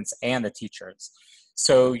students and the teachers.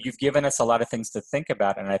 So you've given us a lot of things to think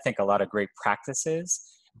about, and I think a lot of great practices.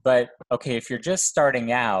 But okay, if you're just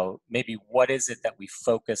starting out, maybe what is it that we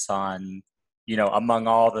focus on, you know, among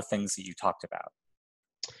all the things that you talked about?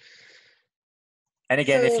 And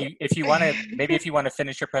again, So, if you want to, maybe if you want to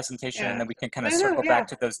finish your presentation, and yeah, then we can kind of I know, circle yeah. back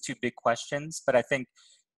to those 2 big questions. But I think,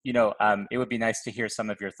 you know, it would be nice to hear some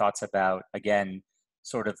of your thoughts about, again,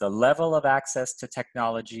 sort of the level of access to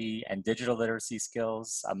technology and digital literacy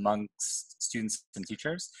skills amongst students and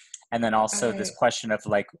teachers. And then also this question of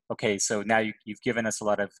like, okay, so now you've given us a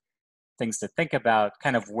lot of things to think about,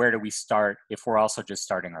 kind of where do we start if we're also just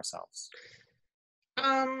starting ourselves?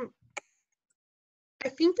 Um, I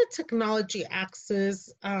think the technology access,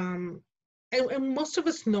 and most of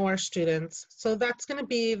us know our students, so that's going to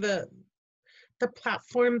be the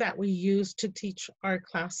platform that we use to teach our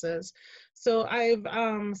classes. So I've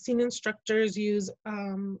seen instructors use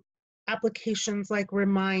applications like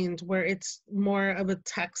Remind, where it's more of a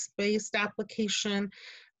text-based application,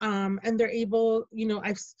 and they're able, you know,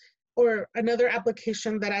 or another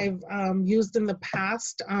application that I've used in the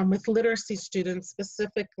past with literacy students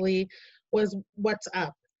specifically was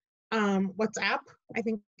WhatsApp. WhatsApp, I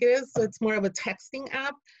think it is. So it's more of a texting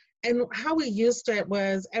app. And how we used it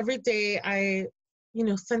was every day I, you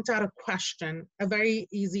know, sent out a question, a very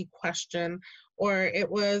easy question, or it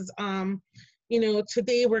was, you know,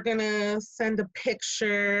 today we're gonna send a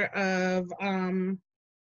picture of,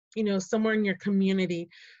 you know, somewhere in your community.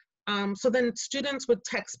 So then students would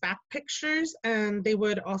text back pictures, and they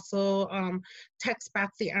would also text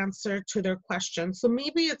back the answer to their question. So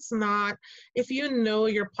maybe it's not, if you know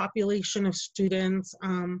your population of students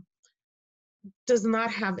does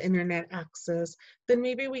not have internet access, then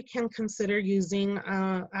maybe we can consider using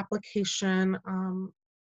an application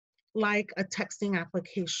like a texting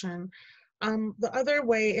application. The other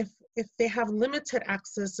way, if they have limited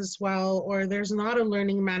access as well, or there's not a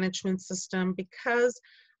learning management system because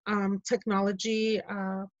technology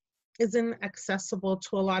isn't accessible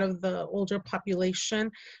to a lot of the older population,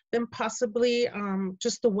 then possibly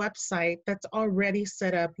just a website that's already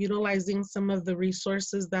set up, utilizing some of the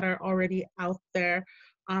resources that are already out there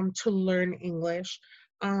to learn English.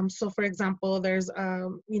 So for example, there's,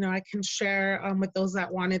 you know, I can share with those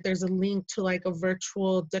that want it, there's a link to like a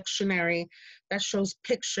virtual dictionary that shows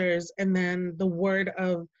pictures and then the word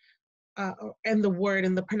of, and the word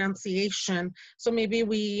and the pronunciation. So maybe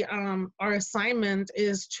we, our assignment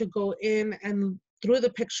is to go in and through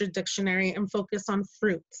the picture dictionary and focus on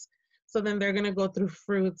fruits. So then they're gonna go through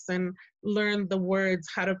fruits and learn the words,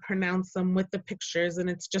 how to pronounce them with the pictures, and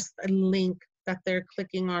it's just a link that they're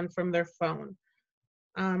clicking on from their phone.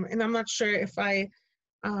 And I'm not sure if I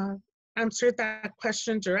answered that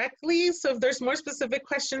question directly. So if there's more specific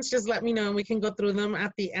questions, just let me know and we can go through them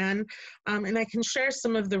at the end. And I can share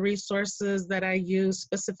some of the resources that I use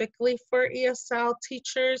specifically for ESL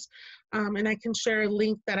teachers. And I can share a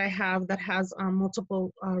link that I have that has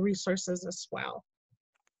multiple resources as well.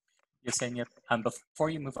 Yesenia, before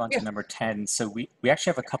you move on to Yeah. number 10, so we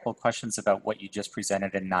actually have a couple of questions about what you just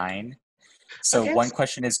presented in 9. So Okay. one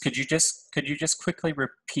question is, could you just quickly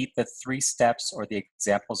repeat the 3 steps or the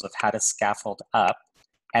examples of how to scaffold up?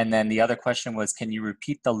 And then the other question was, can you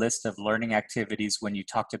repeat the list of learning activities when you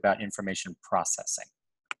talked about information processing?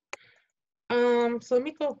 So let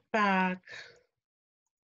me go back.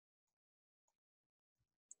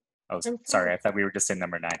 Oh, I'm sorry. sorry. I thought we were just in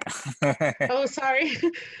number 9. Oh, sorry.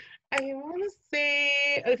 I want to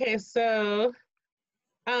say, okay, so,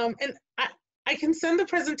 and I can send the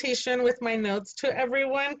presentation with my notes to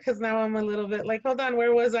everyone because now I'm a little bit like, hold on,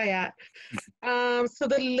 where was I at? So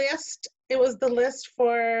the list, it was the list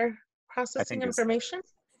for I processing think it's, information.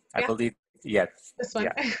 I Yeah, believe, yeah, this one.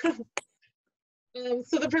 yeah.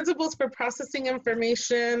 So the principles for processing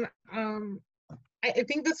information, I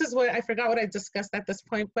think this is what, I forgot what I discussed at this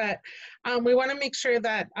point, but we want to make sure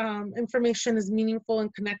that information is meaningful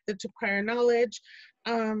and connected to prior knowledge.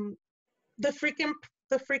 Um, the frequent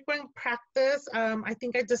practice, I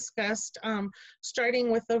think I discussed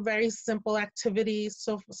starting with a very simple activity.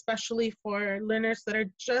 So especially for learners that are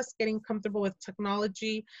just getting comfortable with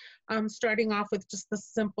technology, starting off with just a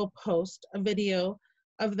simple post, a video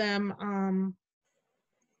of them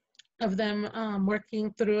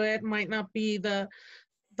working through it. Might not be the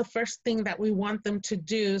first thing that we want them to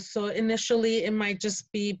do. So initially it might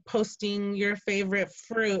just be posting your favorite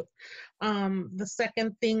fruit. The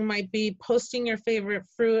second thing might be posting your favorite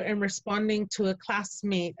fruit and responding to a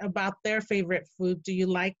classmate about their favorite food. Do you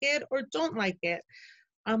like it or don't like it?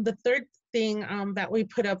 The third thing that we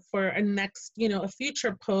put up for a next, a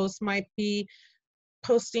future post might be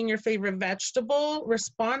posting your favorite vegetable,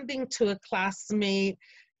 responding to a classmate,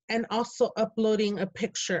 and also uploading a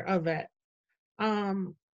picture of it.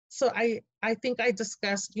 So I think I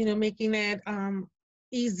discussed, making it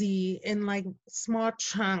easy in like small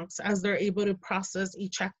chunks as they're able to process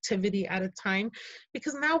each activity at a time,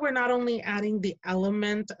 because now we're not only adding the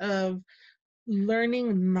element of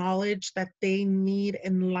learning knowledge that they need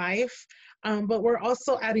in life, but we're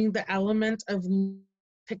also adding the element of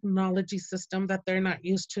technology system that they're not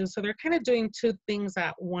used to. So they're kind of doing two things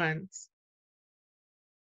at once.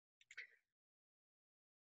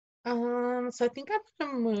 So I think I'm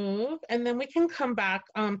gonna move and then we can come back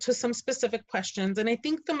to some specific questions. And I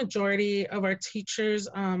think the majority of our teachers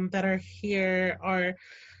that are here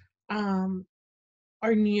um,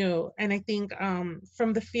 are new. And I think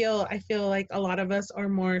from the field, I feel like a lot of us are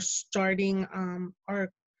more starting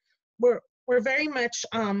or we're very much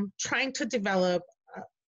trying to develop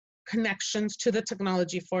connections to the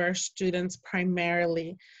technology for our students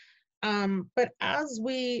primarily. But as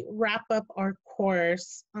we wrap up our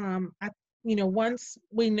course, once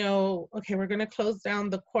we know, okay, we're going to close down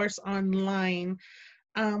the course online,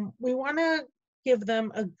 we want to give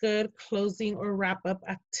them a good closing or wrap up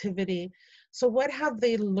activity. So what have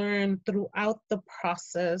they learned throughout the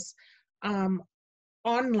process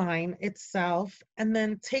online itself? And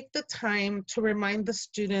then take the time to remind the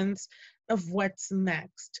students of what's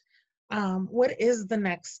next. What is the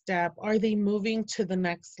next step? Are they moving to the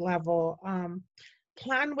next level?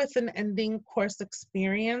 Plan with an ending course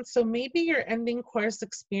experience. So maybe your ending course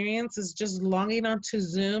experience is just logging onto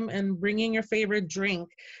Zoom and bringing your favorite drink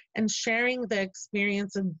and sharing the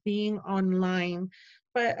experience of being online.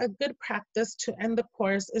 But a good practice to end the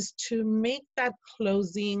course is to make that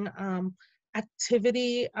closing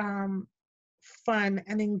activity fun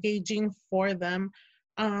and engaging for them,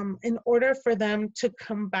 in order for them to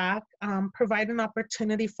come back, provide an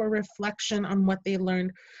opportunity for reflection on what they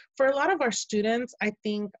learned. For a lot of our students, I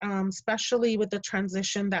think, especially with the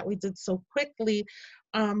transition that we did so quickly,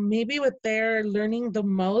 maybe what they're learning the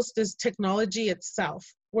most is technology itself.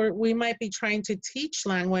 We might be trying to teach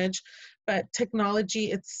language, but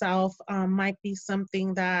technology itself might be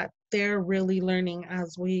something that they're really learning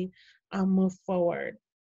as we move forward.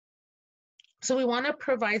 So we want to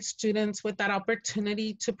provide students with that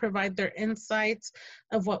opportunity to provide their insights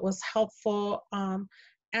of what was helpful,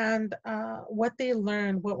 and what they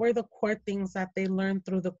learned, what were the core things that they learned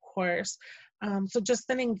through the course. So just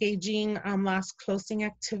an engaging last closing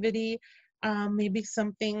activity, maybe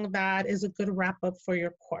something that is a good wrap up for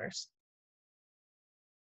your course.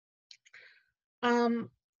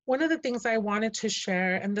 One of the things I wanted to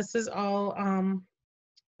share, and this is all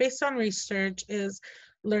based on research, is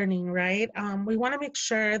learning, right? We want to make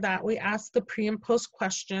sure that we ask the pre and post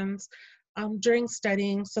questions during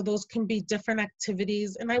studying, so those can be different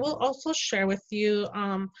activities. And I will also share with you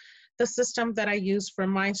the system that I use for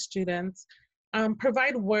my students.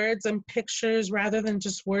 Provide words and pictures rather than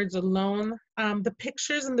just words alone. The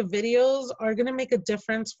pictures and the videos are going to make a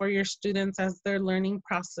difference for your students as their learning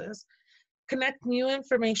process. Connect new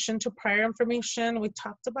information to prior information. We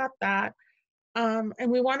talked about that. And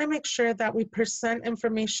we want to make sure that we present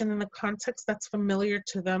information in a context that's familiar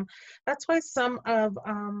to them. That's why some of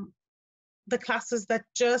the classes that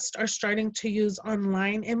just are starting to use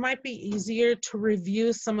online, it might be easier to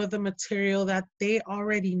review some of the material that they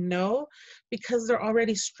already know because they're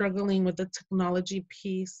already struggling with the technology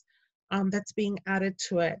piece that's being added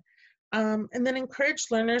to it. And then encourage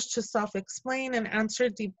learners to self-explain and answer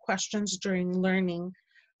deep questions during learning.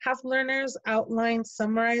 Have learners outline,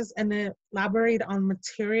 summarize, and elaborate on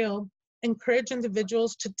material. Encourage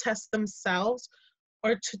individuals to test themselves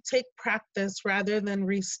or to take practice rather than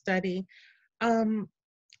restudy. Um,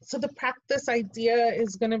 so the practice idea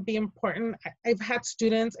is going to be important. I've had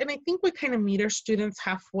students, and I think we kind of meet our students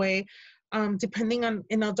halfway. Depending on,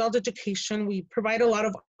 in adult education, we provide a lot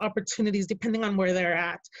of opportunities depending on where they're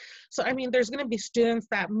at. So, I mean, there's going to be students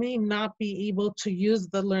that may not be able to use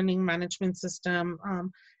the learning management system.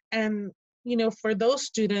 And, you know, for those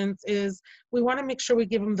students is we want to make sure we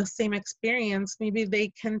give them the same experience. Maybe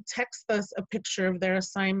they can text us a picture of their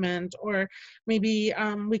assignment, or maybe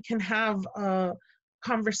we can have a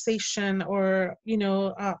conversation or, you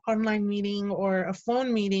know, online meeting or a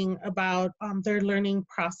phone meeting about their learning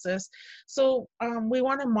process. So we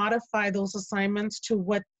want to modify those assignments to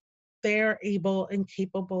what they're able and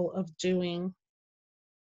capable of doing.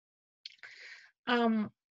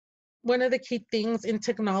 One of the key things in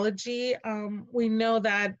technology, we know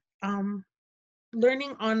that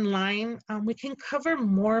learning online, we can cover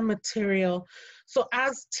more material. So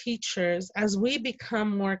as teachers, as we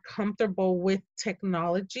become more comfortable with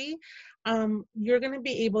technology, you're going to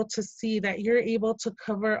be able to see that you're able to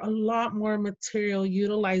cover a lot more material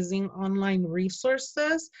utilizing online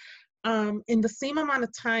resources in the same amount of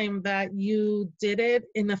time that you did it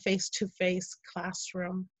in a face-to-face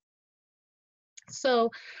classroom. So,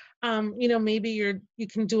 you know, maybe you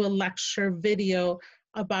can do a lecture video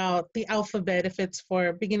about the alphabet if it's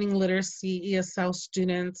for beginning literacy ESL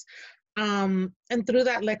students. And through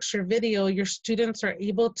that lecture video, your students are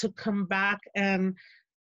able to come back and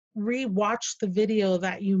re-watch the video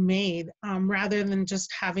that you made rather than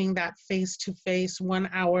just having that face-to-face 1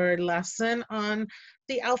 hour lesson on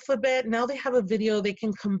the alphabet. Now they have a video they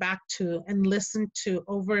can come back to and listen to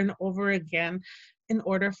over and over again in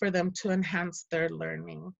order for them to enhance their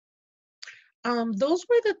learning. Those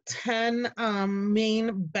were the 10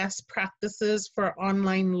 main best practices for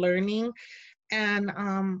online learning. And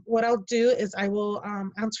what I'll do is I will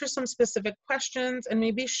answer some specific questions and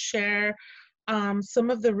maybe share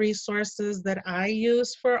some of the resources that I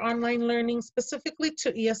use for online learning, specifically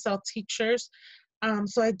to ESL teachers.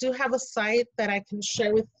 So I do have a site that I can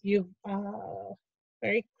share with you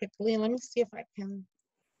very quickly. Let me see if I can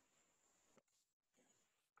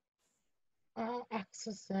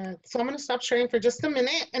access it. So I'm going to stop sharing for just a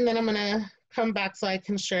minute, and then I'm going to come back so I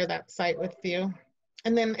can share that site with you.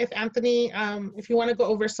 And then if Anthony, if you want to go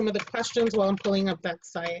over some of the questions while I'm pulling up that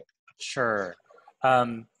site. Sure.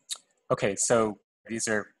 Okay, so these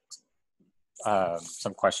are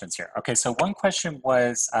some questions here. Okay, so one question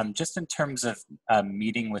was just in terms of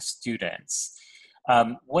meeting with students.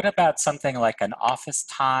 What about something like an office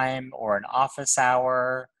time or an office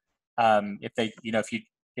hour? If they, you know,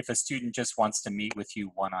 if a student just wants to meet with you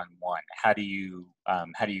one-on-one, how do you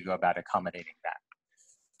go about accommodating that?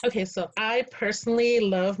 Okay, so I personally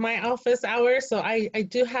love my office hours. So I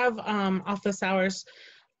do have office hours.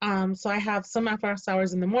 So I have some office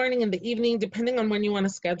hours in the morning and the evening, depending on when you want to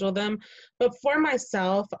schedule them. But for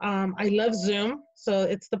myself, I love Zoom. So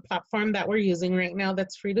it's the platform that we're using right now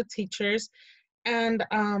that's free to teachers. And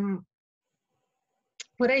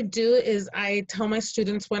what I do is I tell my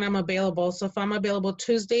students when I'm available. So if I'm available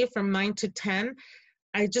Tuesday from 9 to 10,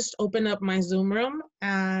 I just open up my Zoom room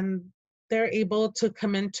and they're able to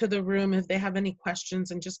come into the room if they have any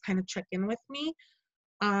questions and just kind of check in with me.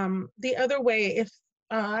 The other way, if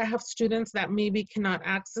I have students that maybe cannot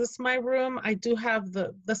access my room, I do have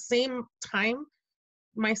the same time,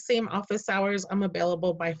 my same office hours, I'm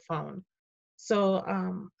available by phone. So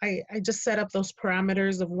I just set up those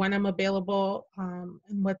parameters of when I'm available and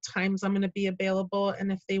what times I'm going to be available.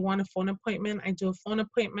 And if they want a phone appointment, I do a phone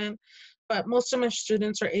appointment. But most of my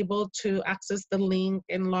students are able to access the link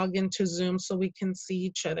and log into Zoom so we can see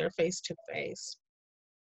each other face to face.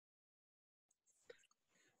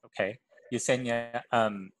 Okay, Yesenia,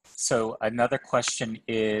 so another question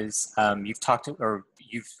is, you've talked or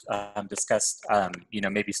you've discussed, you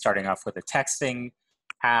know, maybe starting off with a texting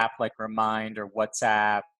app like Remind or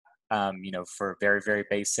WhatsApp, you know, for very, very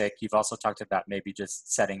basic. You've also talked about maybe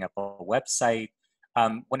just setting up a website.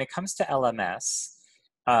 When it comes to LMS,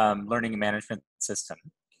 Learning Management System,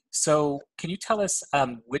 so can you tell us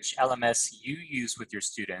which LMS you use with your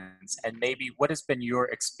students, and maybe what has been your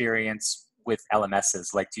experience with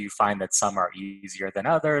LMSs? Like, do you find that some are easier than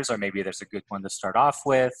others, or maybe there's a good one to start off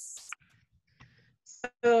with?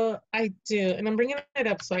 So I do, and I'm bringing it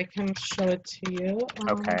up so I can show it to you.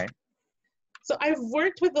 Okay. So I've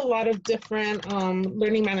worked with a lot of different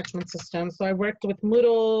learning management systems. So I worked with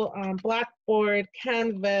Moodle, Blackboard,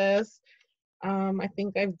 Canvas. I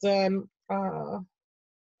think I've done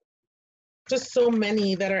just so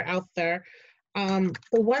many that are out there. The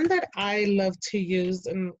one that I love to use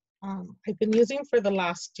and I've been using for the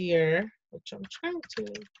last year, which I'm trying to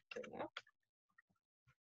bring up,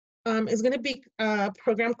 is going to be a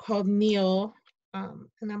program called Neo.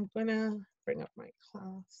 And I'm going to bring up my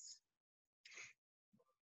class.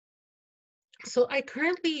 So I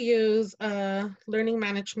currently use a learning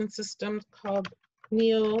management system called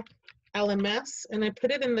Neo LMS, and I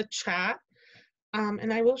put it in the chat.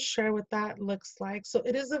 And I will share what that looks like. So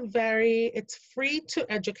it is it's free to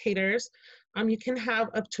educators. You can have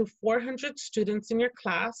up to 400 students in your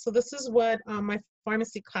class. So this is what my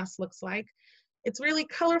pharmacy class looks like. It's really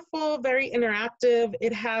colorful, very interactive.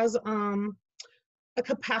 It has a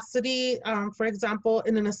capacity, for example,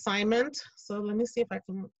 in an assignment. So let me see if I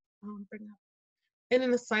can bring up. In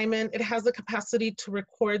an assignment, it has the capacity to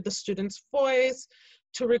record the student's voice,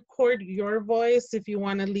 to record your voice if you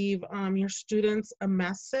want to leave your students a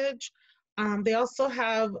message. They also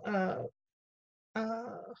have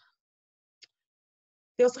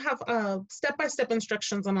step-by-step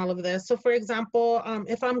instructions on all of this. So for example,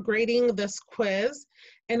 if I'm grading this quiz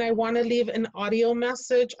and I want to leave an audio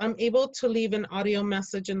message, I'm able to leave an audio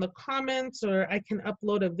message in the comments, or I can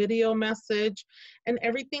upload a video message, and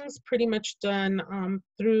everything's pretty much done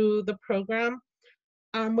through the program.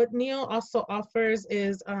 What Neo also offers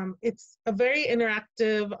is it's a very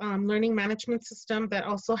interactive learning management system that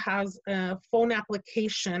also has a phone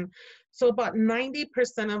application. So about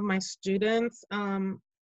 90% of my students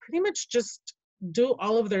pretty much just do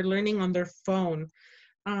all of their learning on their phone.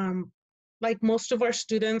 Like most of our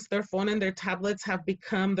students, their phone and their tablets have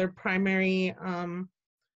become their primary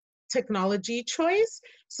technology choice.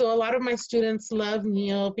 So a lot of my students love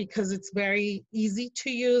Neo because it's very easy to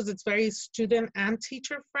use. It's very student and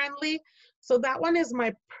teacher friendly. So that one is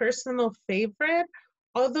my personal favorite.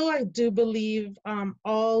 Although I do believe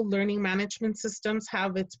all learning management systems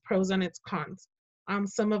have its pros and its cons.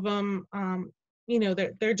 Some of them, you know,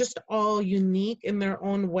 they're just all unique in their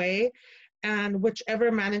own way. And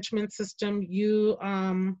whichever management system you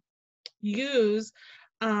use,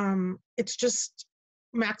 it's just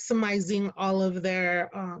maximizing all of their,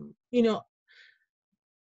 you know,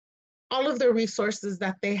 all of the resources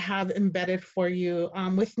that they have embedded for you.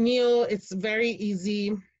 With Neo, it's very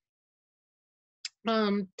easy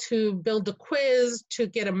to build a quiz, to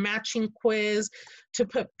get a matching quiz, to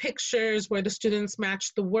put pictures where the students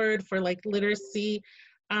match the word for like literacy.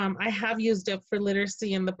 I have used it for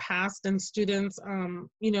literacy in the past, and students,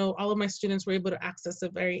 you know, all of my students were able to access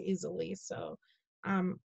it very easily. So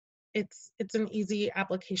it's an easy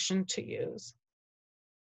application to use.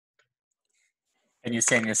 And you're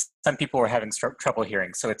saying this, some people were having trouble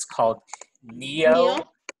hearing. So it's called Neo, Neo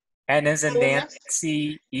N as in LMS.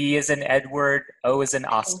 Nancy, E as in Edward, O as in Oh,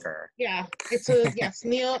 Oscar. yeah, it's a, yes,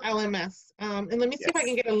 Neo LMS. And let me see if I Yes.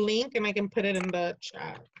 can get a link and I can put it in the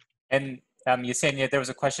chat. And Yesenia, there was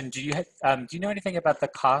a question. Do you know anything about the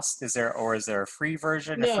cost? Is there a free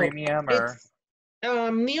version, a No, freemium, or?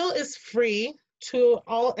 it's, Neo is free to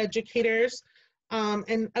all educators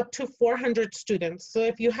and up to 400 students. So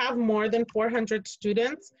if you have more than 400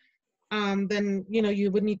 students, then you know you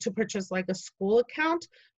would need to purchase like a school account.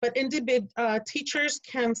 But teachers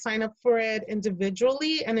can sign up for it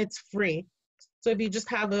individually, and it's free. So if you just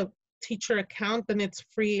have a teacher account, then it's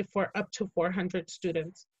free for up to 400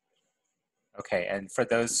 students. Okay, and for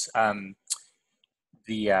those,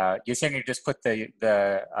 Yesenia just put the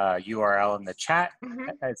URL in the chat.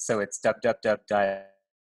 Mm-hmm. So it's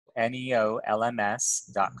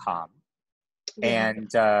www.neolms.com. Yeah. And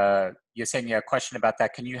Yesenia, a question about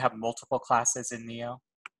that. Can you have multiple classes in Neo?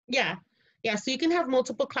 Yeah. Yeah. So you can have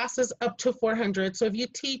multiple classes up to 400. So if you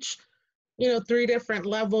teach, you know, 3 different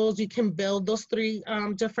levels, you can build those 3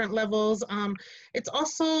 different levels. It's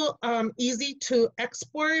also easy to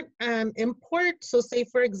export and import. So say,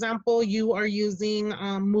 for example, you are using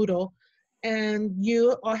Moodle and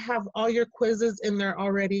you have all your quizzes in there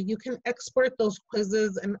already. You can export those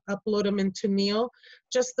quizzes and upload them into Neo.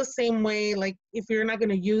 Just the same way, like if you're not going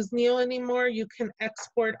to use Neo anymore, you can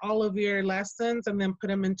export all of your lessons and then put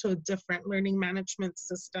them into a different learning management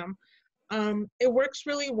system. It works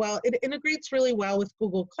really well. It integrates really well with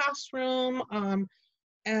Google Classroom,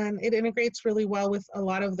 and it integrates really well with a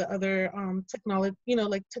lot of the other technology, you know,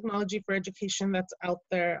 like technology for education that's out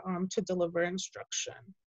there to deliver instruction.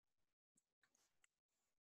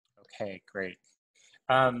 Okay, great.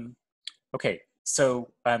 Okay,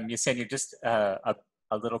 so Yesenia, just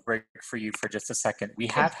a little break for you for just a second. We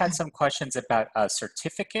have had some questions about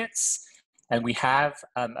certificates, and we have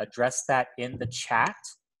addressed that in the chat.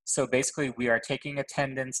 So basically, we are taking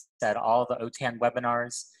attendance at all the OTAN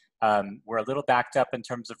webinars. We're a little backed up in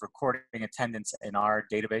terms of recording attendance in our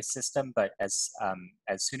database system, but as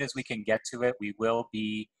soon as we can get to it, we will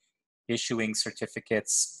be issuing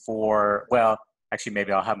certificates for, well, actually,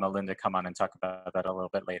 maybe I'll have Melinda come on and talk about that a little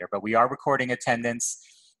bit later, but we are recording attendance.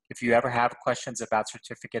 If you ever have questions about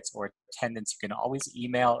certificates or attendance, you can always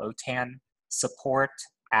email OTAN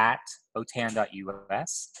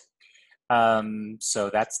support@otan.us. So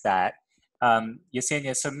that's that.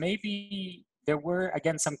 Yecsenia, so maybe there were,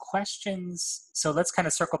 again, some questions. So let's kind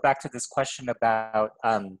of circle back to this question about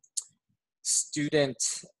student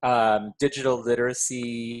digital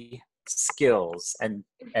literacy skills and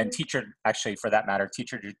teacher, actually for that matter,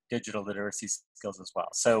 teacher digital literacy skills as well.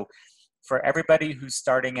 So for everybody who's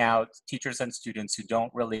starting out, teachers and students who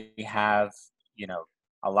don't really have, you know,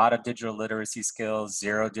 a lot of digital literacy skills,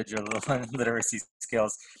 zero digital literacy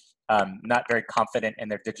skills, not very confident in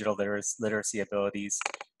their digital literacy abilities,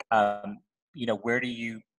 you know, where do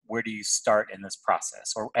you start in this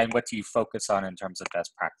process, and what do you focus on in terms of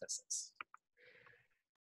best practices?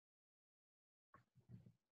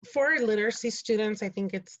 For literacy students, I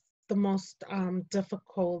think it's the most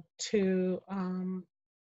difficult to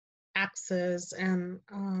access and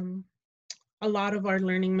a lot of our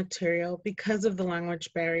learning material because of the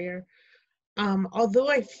language barrier. Although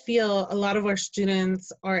I feel a lot of our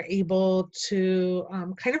students are able to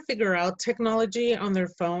kind of figure out technology on their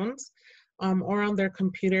phones or on their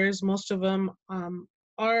computers, most of them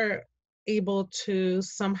are able to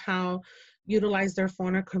somehow utilize their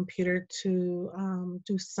phone or computer to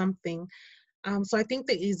do something. So I think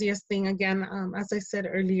the easiest thing, again, as I said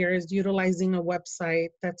earlier, is utilizing a website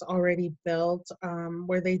that's already built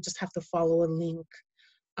where they just have to follow a link.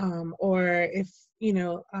 Or if, you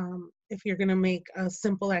know, if you're going to make a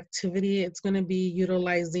simple activity, it's going to be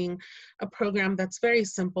utilizing a program that's very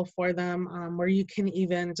simple for them, where you can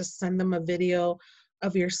even just send them a video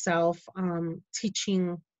of yourself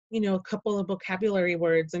teaching, you know, a couple of vocabulary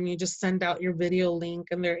words, and you just send out your video link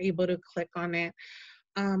and they're able to click on it.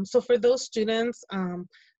 So for those students,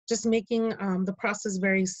 just making the process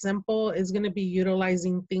very simple is going to be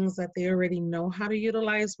utilizing things that they already know how to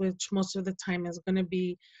utilize, which most of the time is going to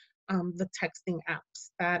be the texting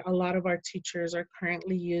apps that a lot of our teachers are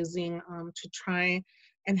currently using to try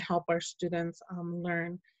and help our students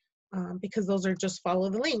learn. Because those are just follow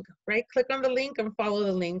the link, right? Click on the link and follow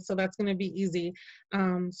the link. So that's going to be easy.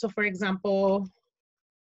 So for example,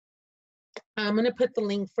 I'm going to put the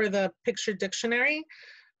link for the picture dictionary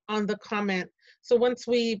on the comment. So once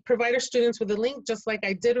we provide our students with a link, just like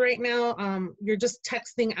I did right now, you're just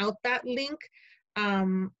texting out that link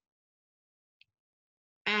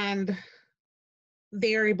and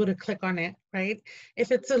they are able to click on it, right?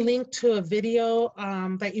 If it's a link to a video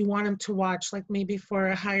that you want them to watch, like maybe for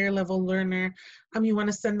a higher level learner, you want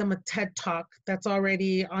to send them a TED Talk that's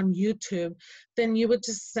already on YouTube, then you would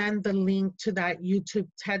just send the link to that YouTube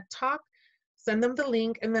TED Talk, send them the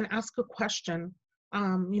link, and then ask a question.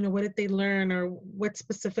 You know, what did they learn, or what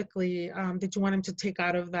specifically did you want them to take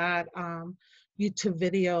out of that YouTube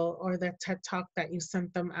video or that TED Talk that you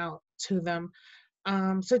sent them out to them?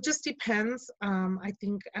 So it just depends, I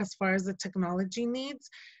think, as far as the technology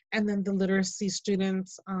needs, and then the literacy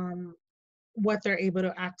students, what they're able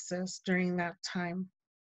to access during that time.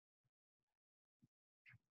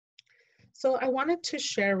 So I wanted to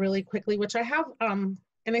share really quickly, which I have,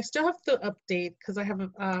 and I still have to update because I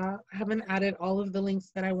haven't added all of the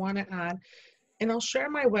links that I want to add. And I'll share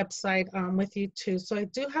my website with you too. So I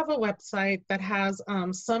do have a website that has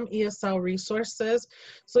some ESL resources.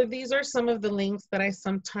 So these are some of the links that I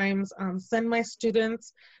sometimes send my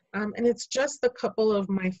students. And it's just a couple of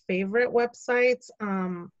my favorite websites.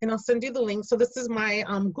 And I'll send you the link. So this is my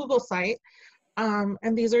Google site.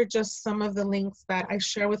 And these are just some of the links that I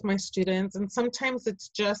share with my students. And sometimes it's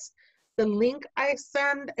just the link I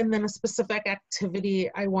send and then a specific activity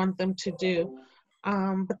I want them to do.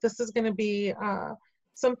 But this is going to be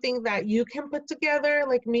something that you can put together.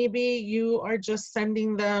 Like maybe you are just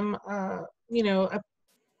sending them, you know,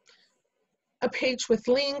 a page with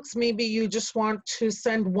links. Maybe you just want to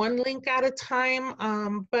send one link at a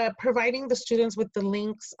time. But providing the students with the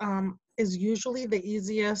links is usually the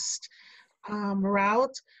easiest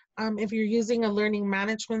route. If you're using a learning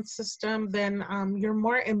management system, then you're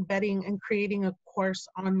more embedding and creating a course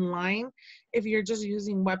online. If you're just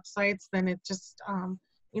using websites, then it just,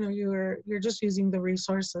 you know, you're just using the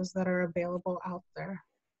resources that are available out there.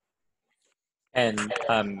 And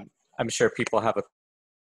I'm sure people have a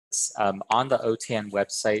on the OTAN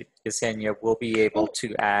website, Yesenia, we'll be able Oh,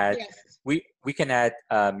 to add, yes. we can add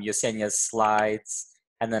Yesenia's slides,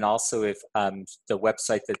 and then also if the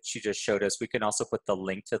website that she just showed us, we can also put the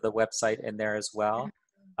link to the website in there as well.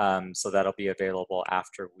 So that'll be available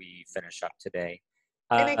after we finish up today.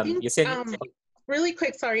 And I think, Yesenia, really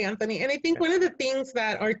quick, sorry, Anthony. And I think yeah. one of the things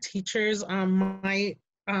that our teachers might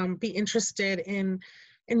be interested in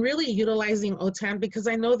really utilizing OTAN, because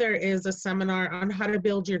I know there is a seminar on how to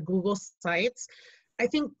build your Google sites. I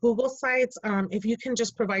think Google sites, if you can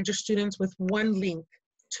just provide your students with one link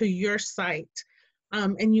to your site,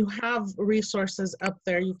 and you have resources up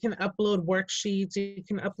there, you can upload worksheets, you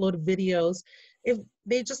can upload videos. If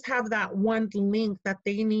they just have that one link that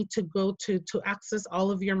they need to go to access all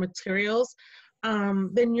of your materials,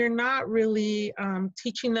 then you're not really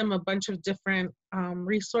teaching them a bunch of different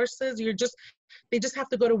resources. They just have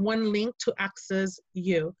to go to one link to access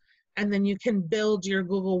you. And then you can build your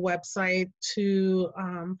Google website to,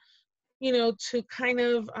 to kind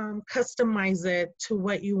of customize it to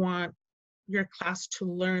what you want your class to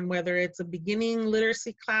learn, whether it's a beginning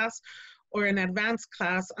literacy class or an advanced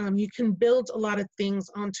class. You can build a lot of things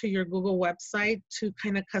onto your Google website to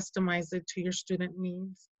kind of customize it to your student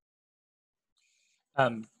needs.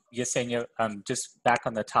 Yesenia, just back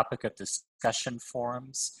on the topic of discussion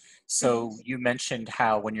forums. So you mentioned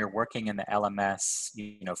how when you're working in the LMS,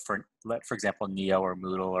 for example, Neo or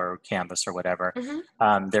Moodle or Canvas or whatever,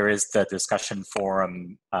 there is the discussion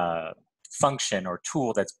forum function or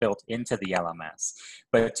tool that's built into the LMS.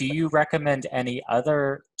 But do you recommend any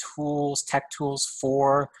other tools, tech tools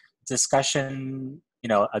for discussion,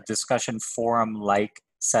 a discussion forum like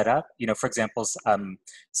setup? For example,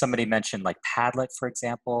 somebody mentioned like Padlet, for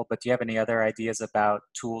example, but do you have any other ideas about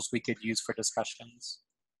tools we could use for discussions?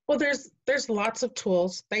 Well, there's lots of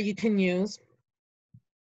tools that you can use.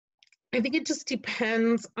 I think it just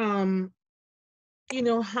depends, how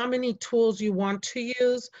many tools you want to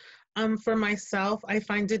use. For myself, I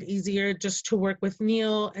find it easier just to work with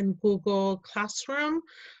Neil and Google Classroom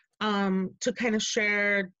to kind of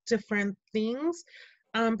share different things.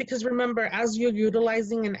 Because remember, as you're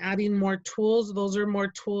utilizing and adding more tools, those are more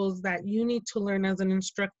tools that you need to learn as an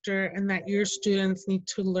instructor and that your students need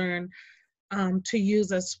to learn to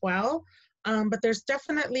use as well. But there's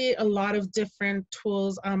definitely a lot of different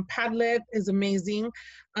tools. Padlet is amazing.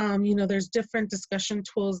 There's different discussion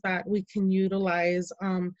tools that we can utilize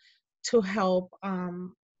to help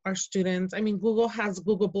our students. I mean, Google has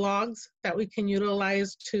Google Blogs that we can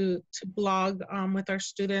utilize to blog with our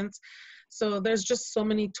students. So there's just so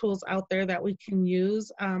many tools out there that we can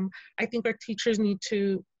use. I think our teachers need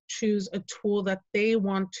to choose a tool that they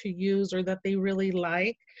want to use or that they really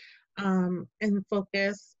like, and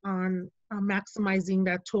focus on maximizing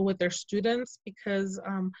that tool with their students, because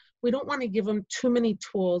we don't want to give them too many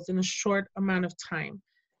tools in a short amount of time,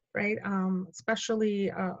 right? Especially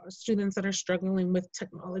students that are struggling with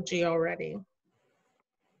technology already.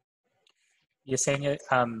 Yesenia,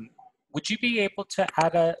 would you be able to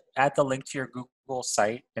add the link to your Google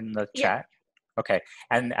site in the chat? Okay,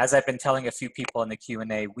 and as I've been telling a few people in the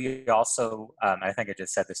Q&A, we also, I think I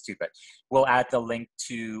just said this too, but we'll add links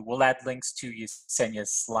to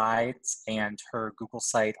Yesenia's slides and her Google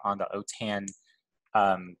site on the OTAN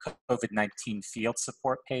COVID-19 field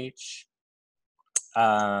support page.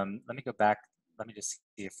 Let me go back. Let me just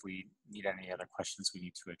see if we need any other questions we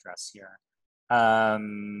need to address here.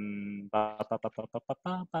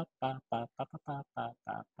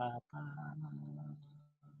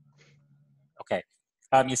 Okay.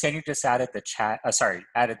 Yesenia just added the chat,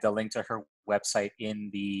 added the link to her website in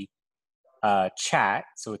the chat.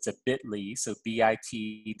 So it's a bit.ly, so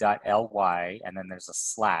bit.ly, and then there's a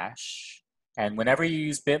slash. And whenever you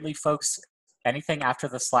use bit.ly, folks, anything after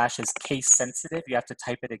the slash is case sensitive. You have to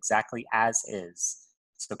type it exactly as is.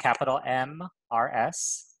 So capital M,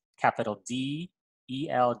 RS, capital D,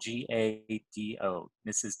 ELGADO,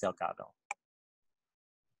 Mrs. Delgado.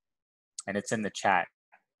 And it's in the chat.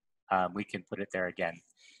 We can put it there again.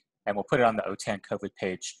 And we'll put it on the OTAN COVID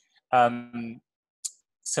page.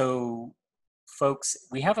 So folks,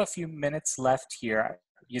 we have a few minutes left here.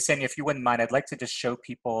 Yesenia, if you wouldn't mind, I'd like to just show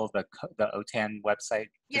people the OTAN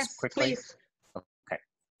website just quickly. Please. Okay.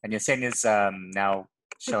 And Yesenia's now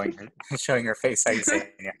showing her face. How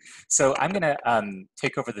Yesenia. So I'm gonna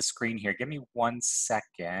take over the screen here. Give me 1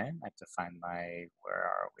 second. I have to find where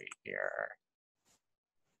are we here?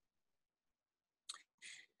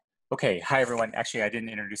 Okay, hi everyone. Actually, I didn't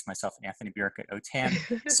introduce myself, Anthony Burek at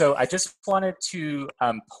OTAN. So I just wanted to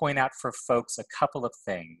point out for folks a couple of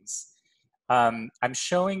things. I'm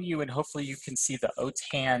showing you, and hopefully you can see the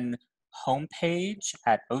OTAN homepage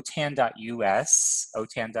at otan.us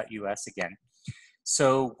again.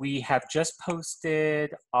 So we have just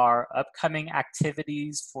posted our upcoming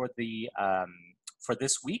activities for the for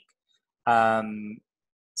this week.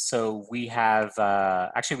 So we have,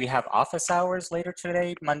 actually we have office hours later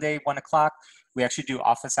today, Monday, 1 o'clock. We actually do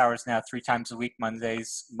office hours now 3 times a week, Monday,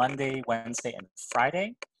 Wednesday, and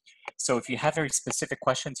Friday. So if you have very specific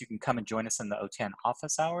questions, you can come and join us in the OTAN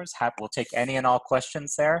office hours. We'll take any and all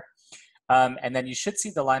questions there. And then you should see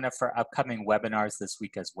the lineup for upcoming webinars this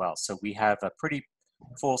week as well. So we have a pretty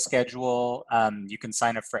full schedule. You can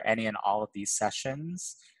sign up for any and all of these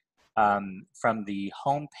sessions from the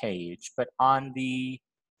home page. But on the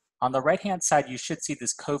right-hand side, you should see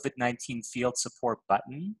this COVID-19 field support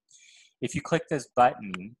button. If you click this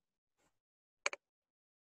button,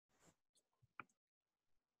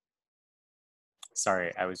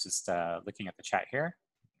 sorry, I was just looking at the chat here.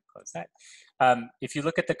 Close that. If you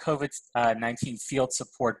look at the COVID-19 field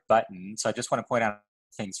support button, so I just want to point out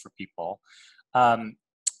things for people. Under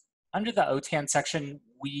the OTAN section,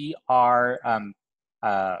 we are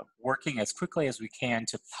working as quickly as we can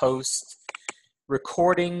to post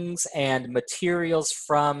recordings and materials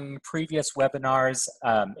from previous webinars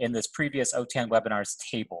in this previous OTAN webinars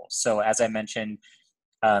table. So as I mentioned,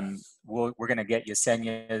 we're going to get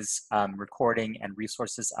Yecsenia's recording and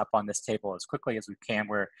resources up on this table as quickly as we can.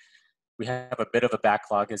 We have a bit of a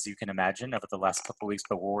backlog, as you can imagine, over the last couple of weeks,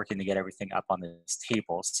 but we're working to get everything up on this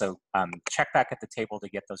table. So check back at the table to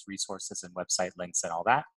get those resources and website links and all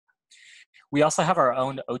that. We also have our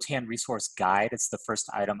own OTAN resource guide. It's the first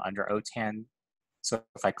item under OTAN. So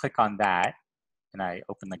if I click on that and I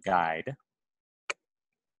open the guide,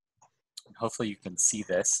 hopefully you can see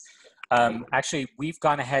this. Actually, we've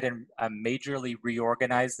gone ahead and majorly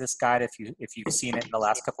reorganized this guide. If you've seen it in the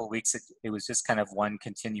last couple of weeks, it was just kind of one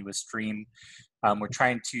continuous stream. We're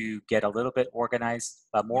trying to get a little bit organized,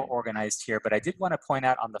 more organized here. But I did want to point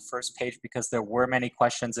out on the first page, because there were many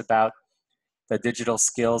questions about the digital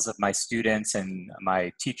skills of my students and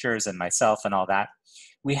my teachers and myself and all that.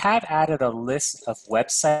 We have added a list of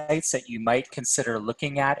websites that you might consider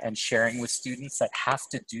looking at and sharing with students that have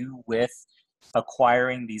to do with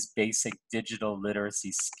acquiring these basic digital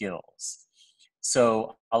literacy skills.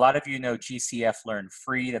 So a lot of you know GCF Learn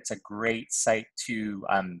Free. That's a great site to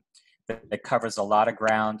that covers a lot of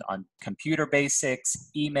ground on computer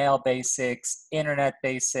basics, email basics, internet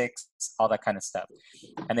basics, all that kind of stuff.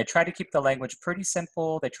 And they try to keep the language pretty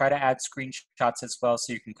simple. They try to add screenshots as well,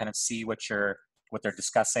 so you can kind of see what they're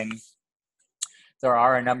discussing. There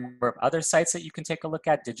are a number of other sites that you can take a look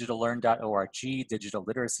at: digitallearn.org,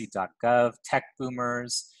 digitalliteracy.gov, Tech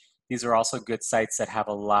Boomers. These are also good sites that have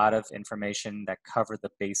a lot of information that cover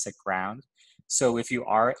the basic ground. So if you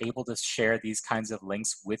are able to share these kinds of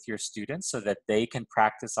links with your students so that they can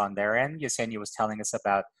practice on their end, Yecsenia was telling us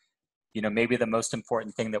about, maybe the most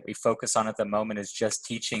important thing that we focus on at the moment is just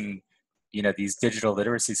teaching, these digital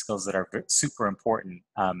literacy skills that are super important.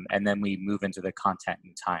 And then we move into the content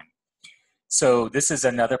in time. So this is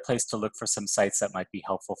another place to look for some sites that might be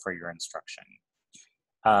helpful for your instruction.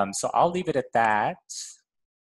 So I'll leave it at that.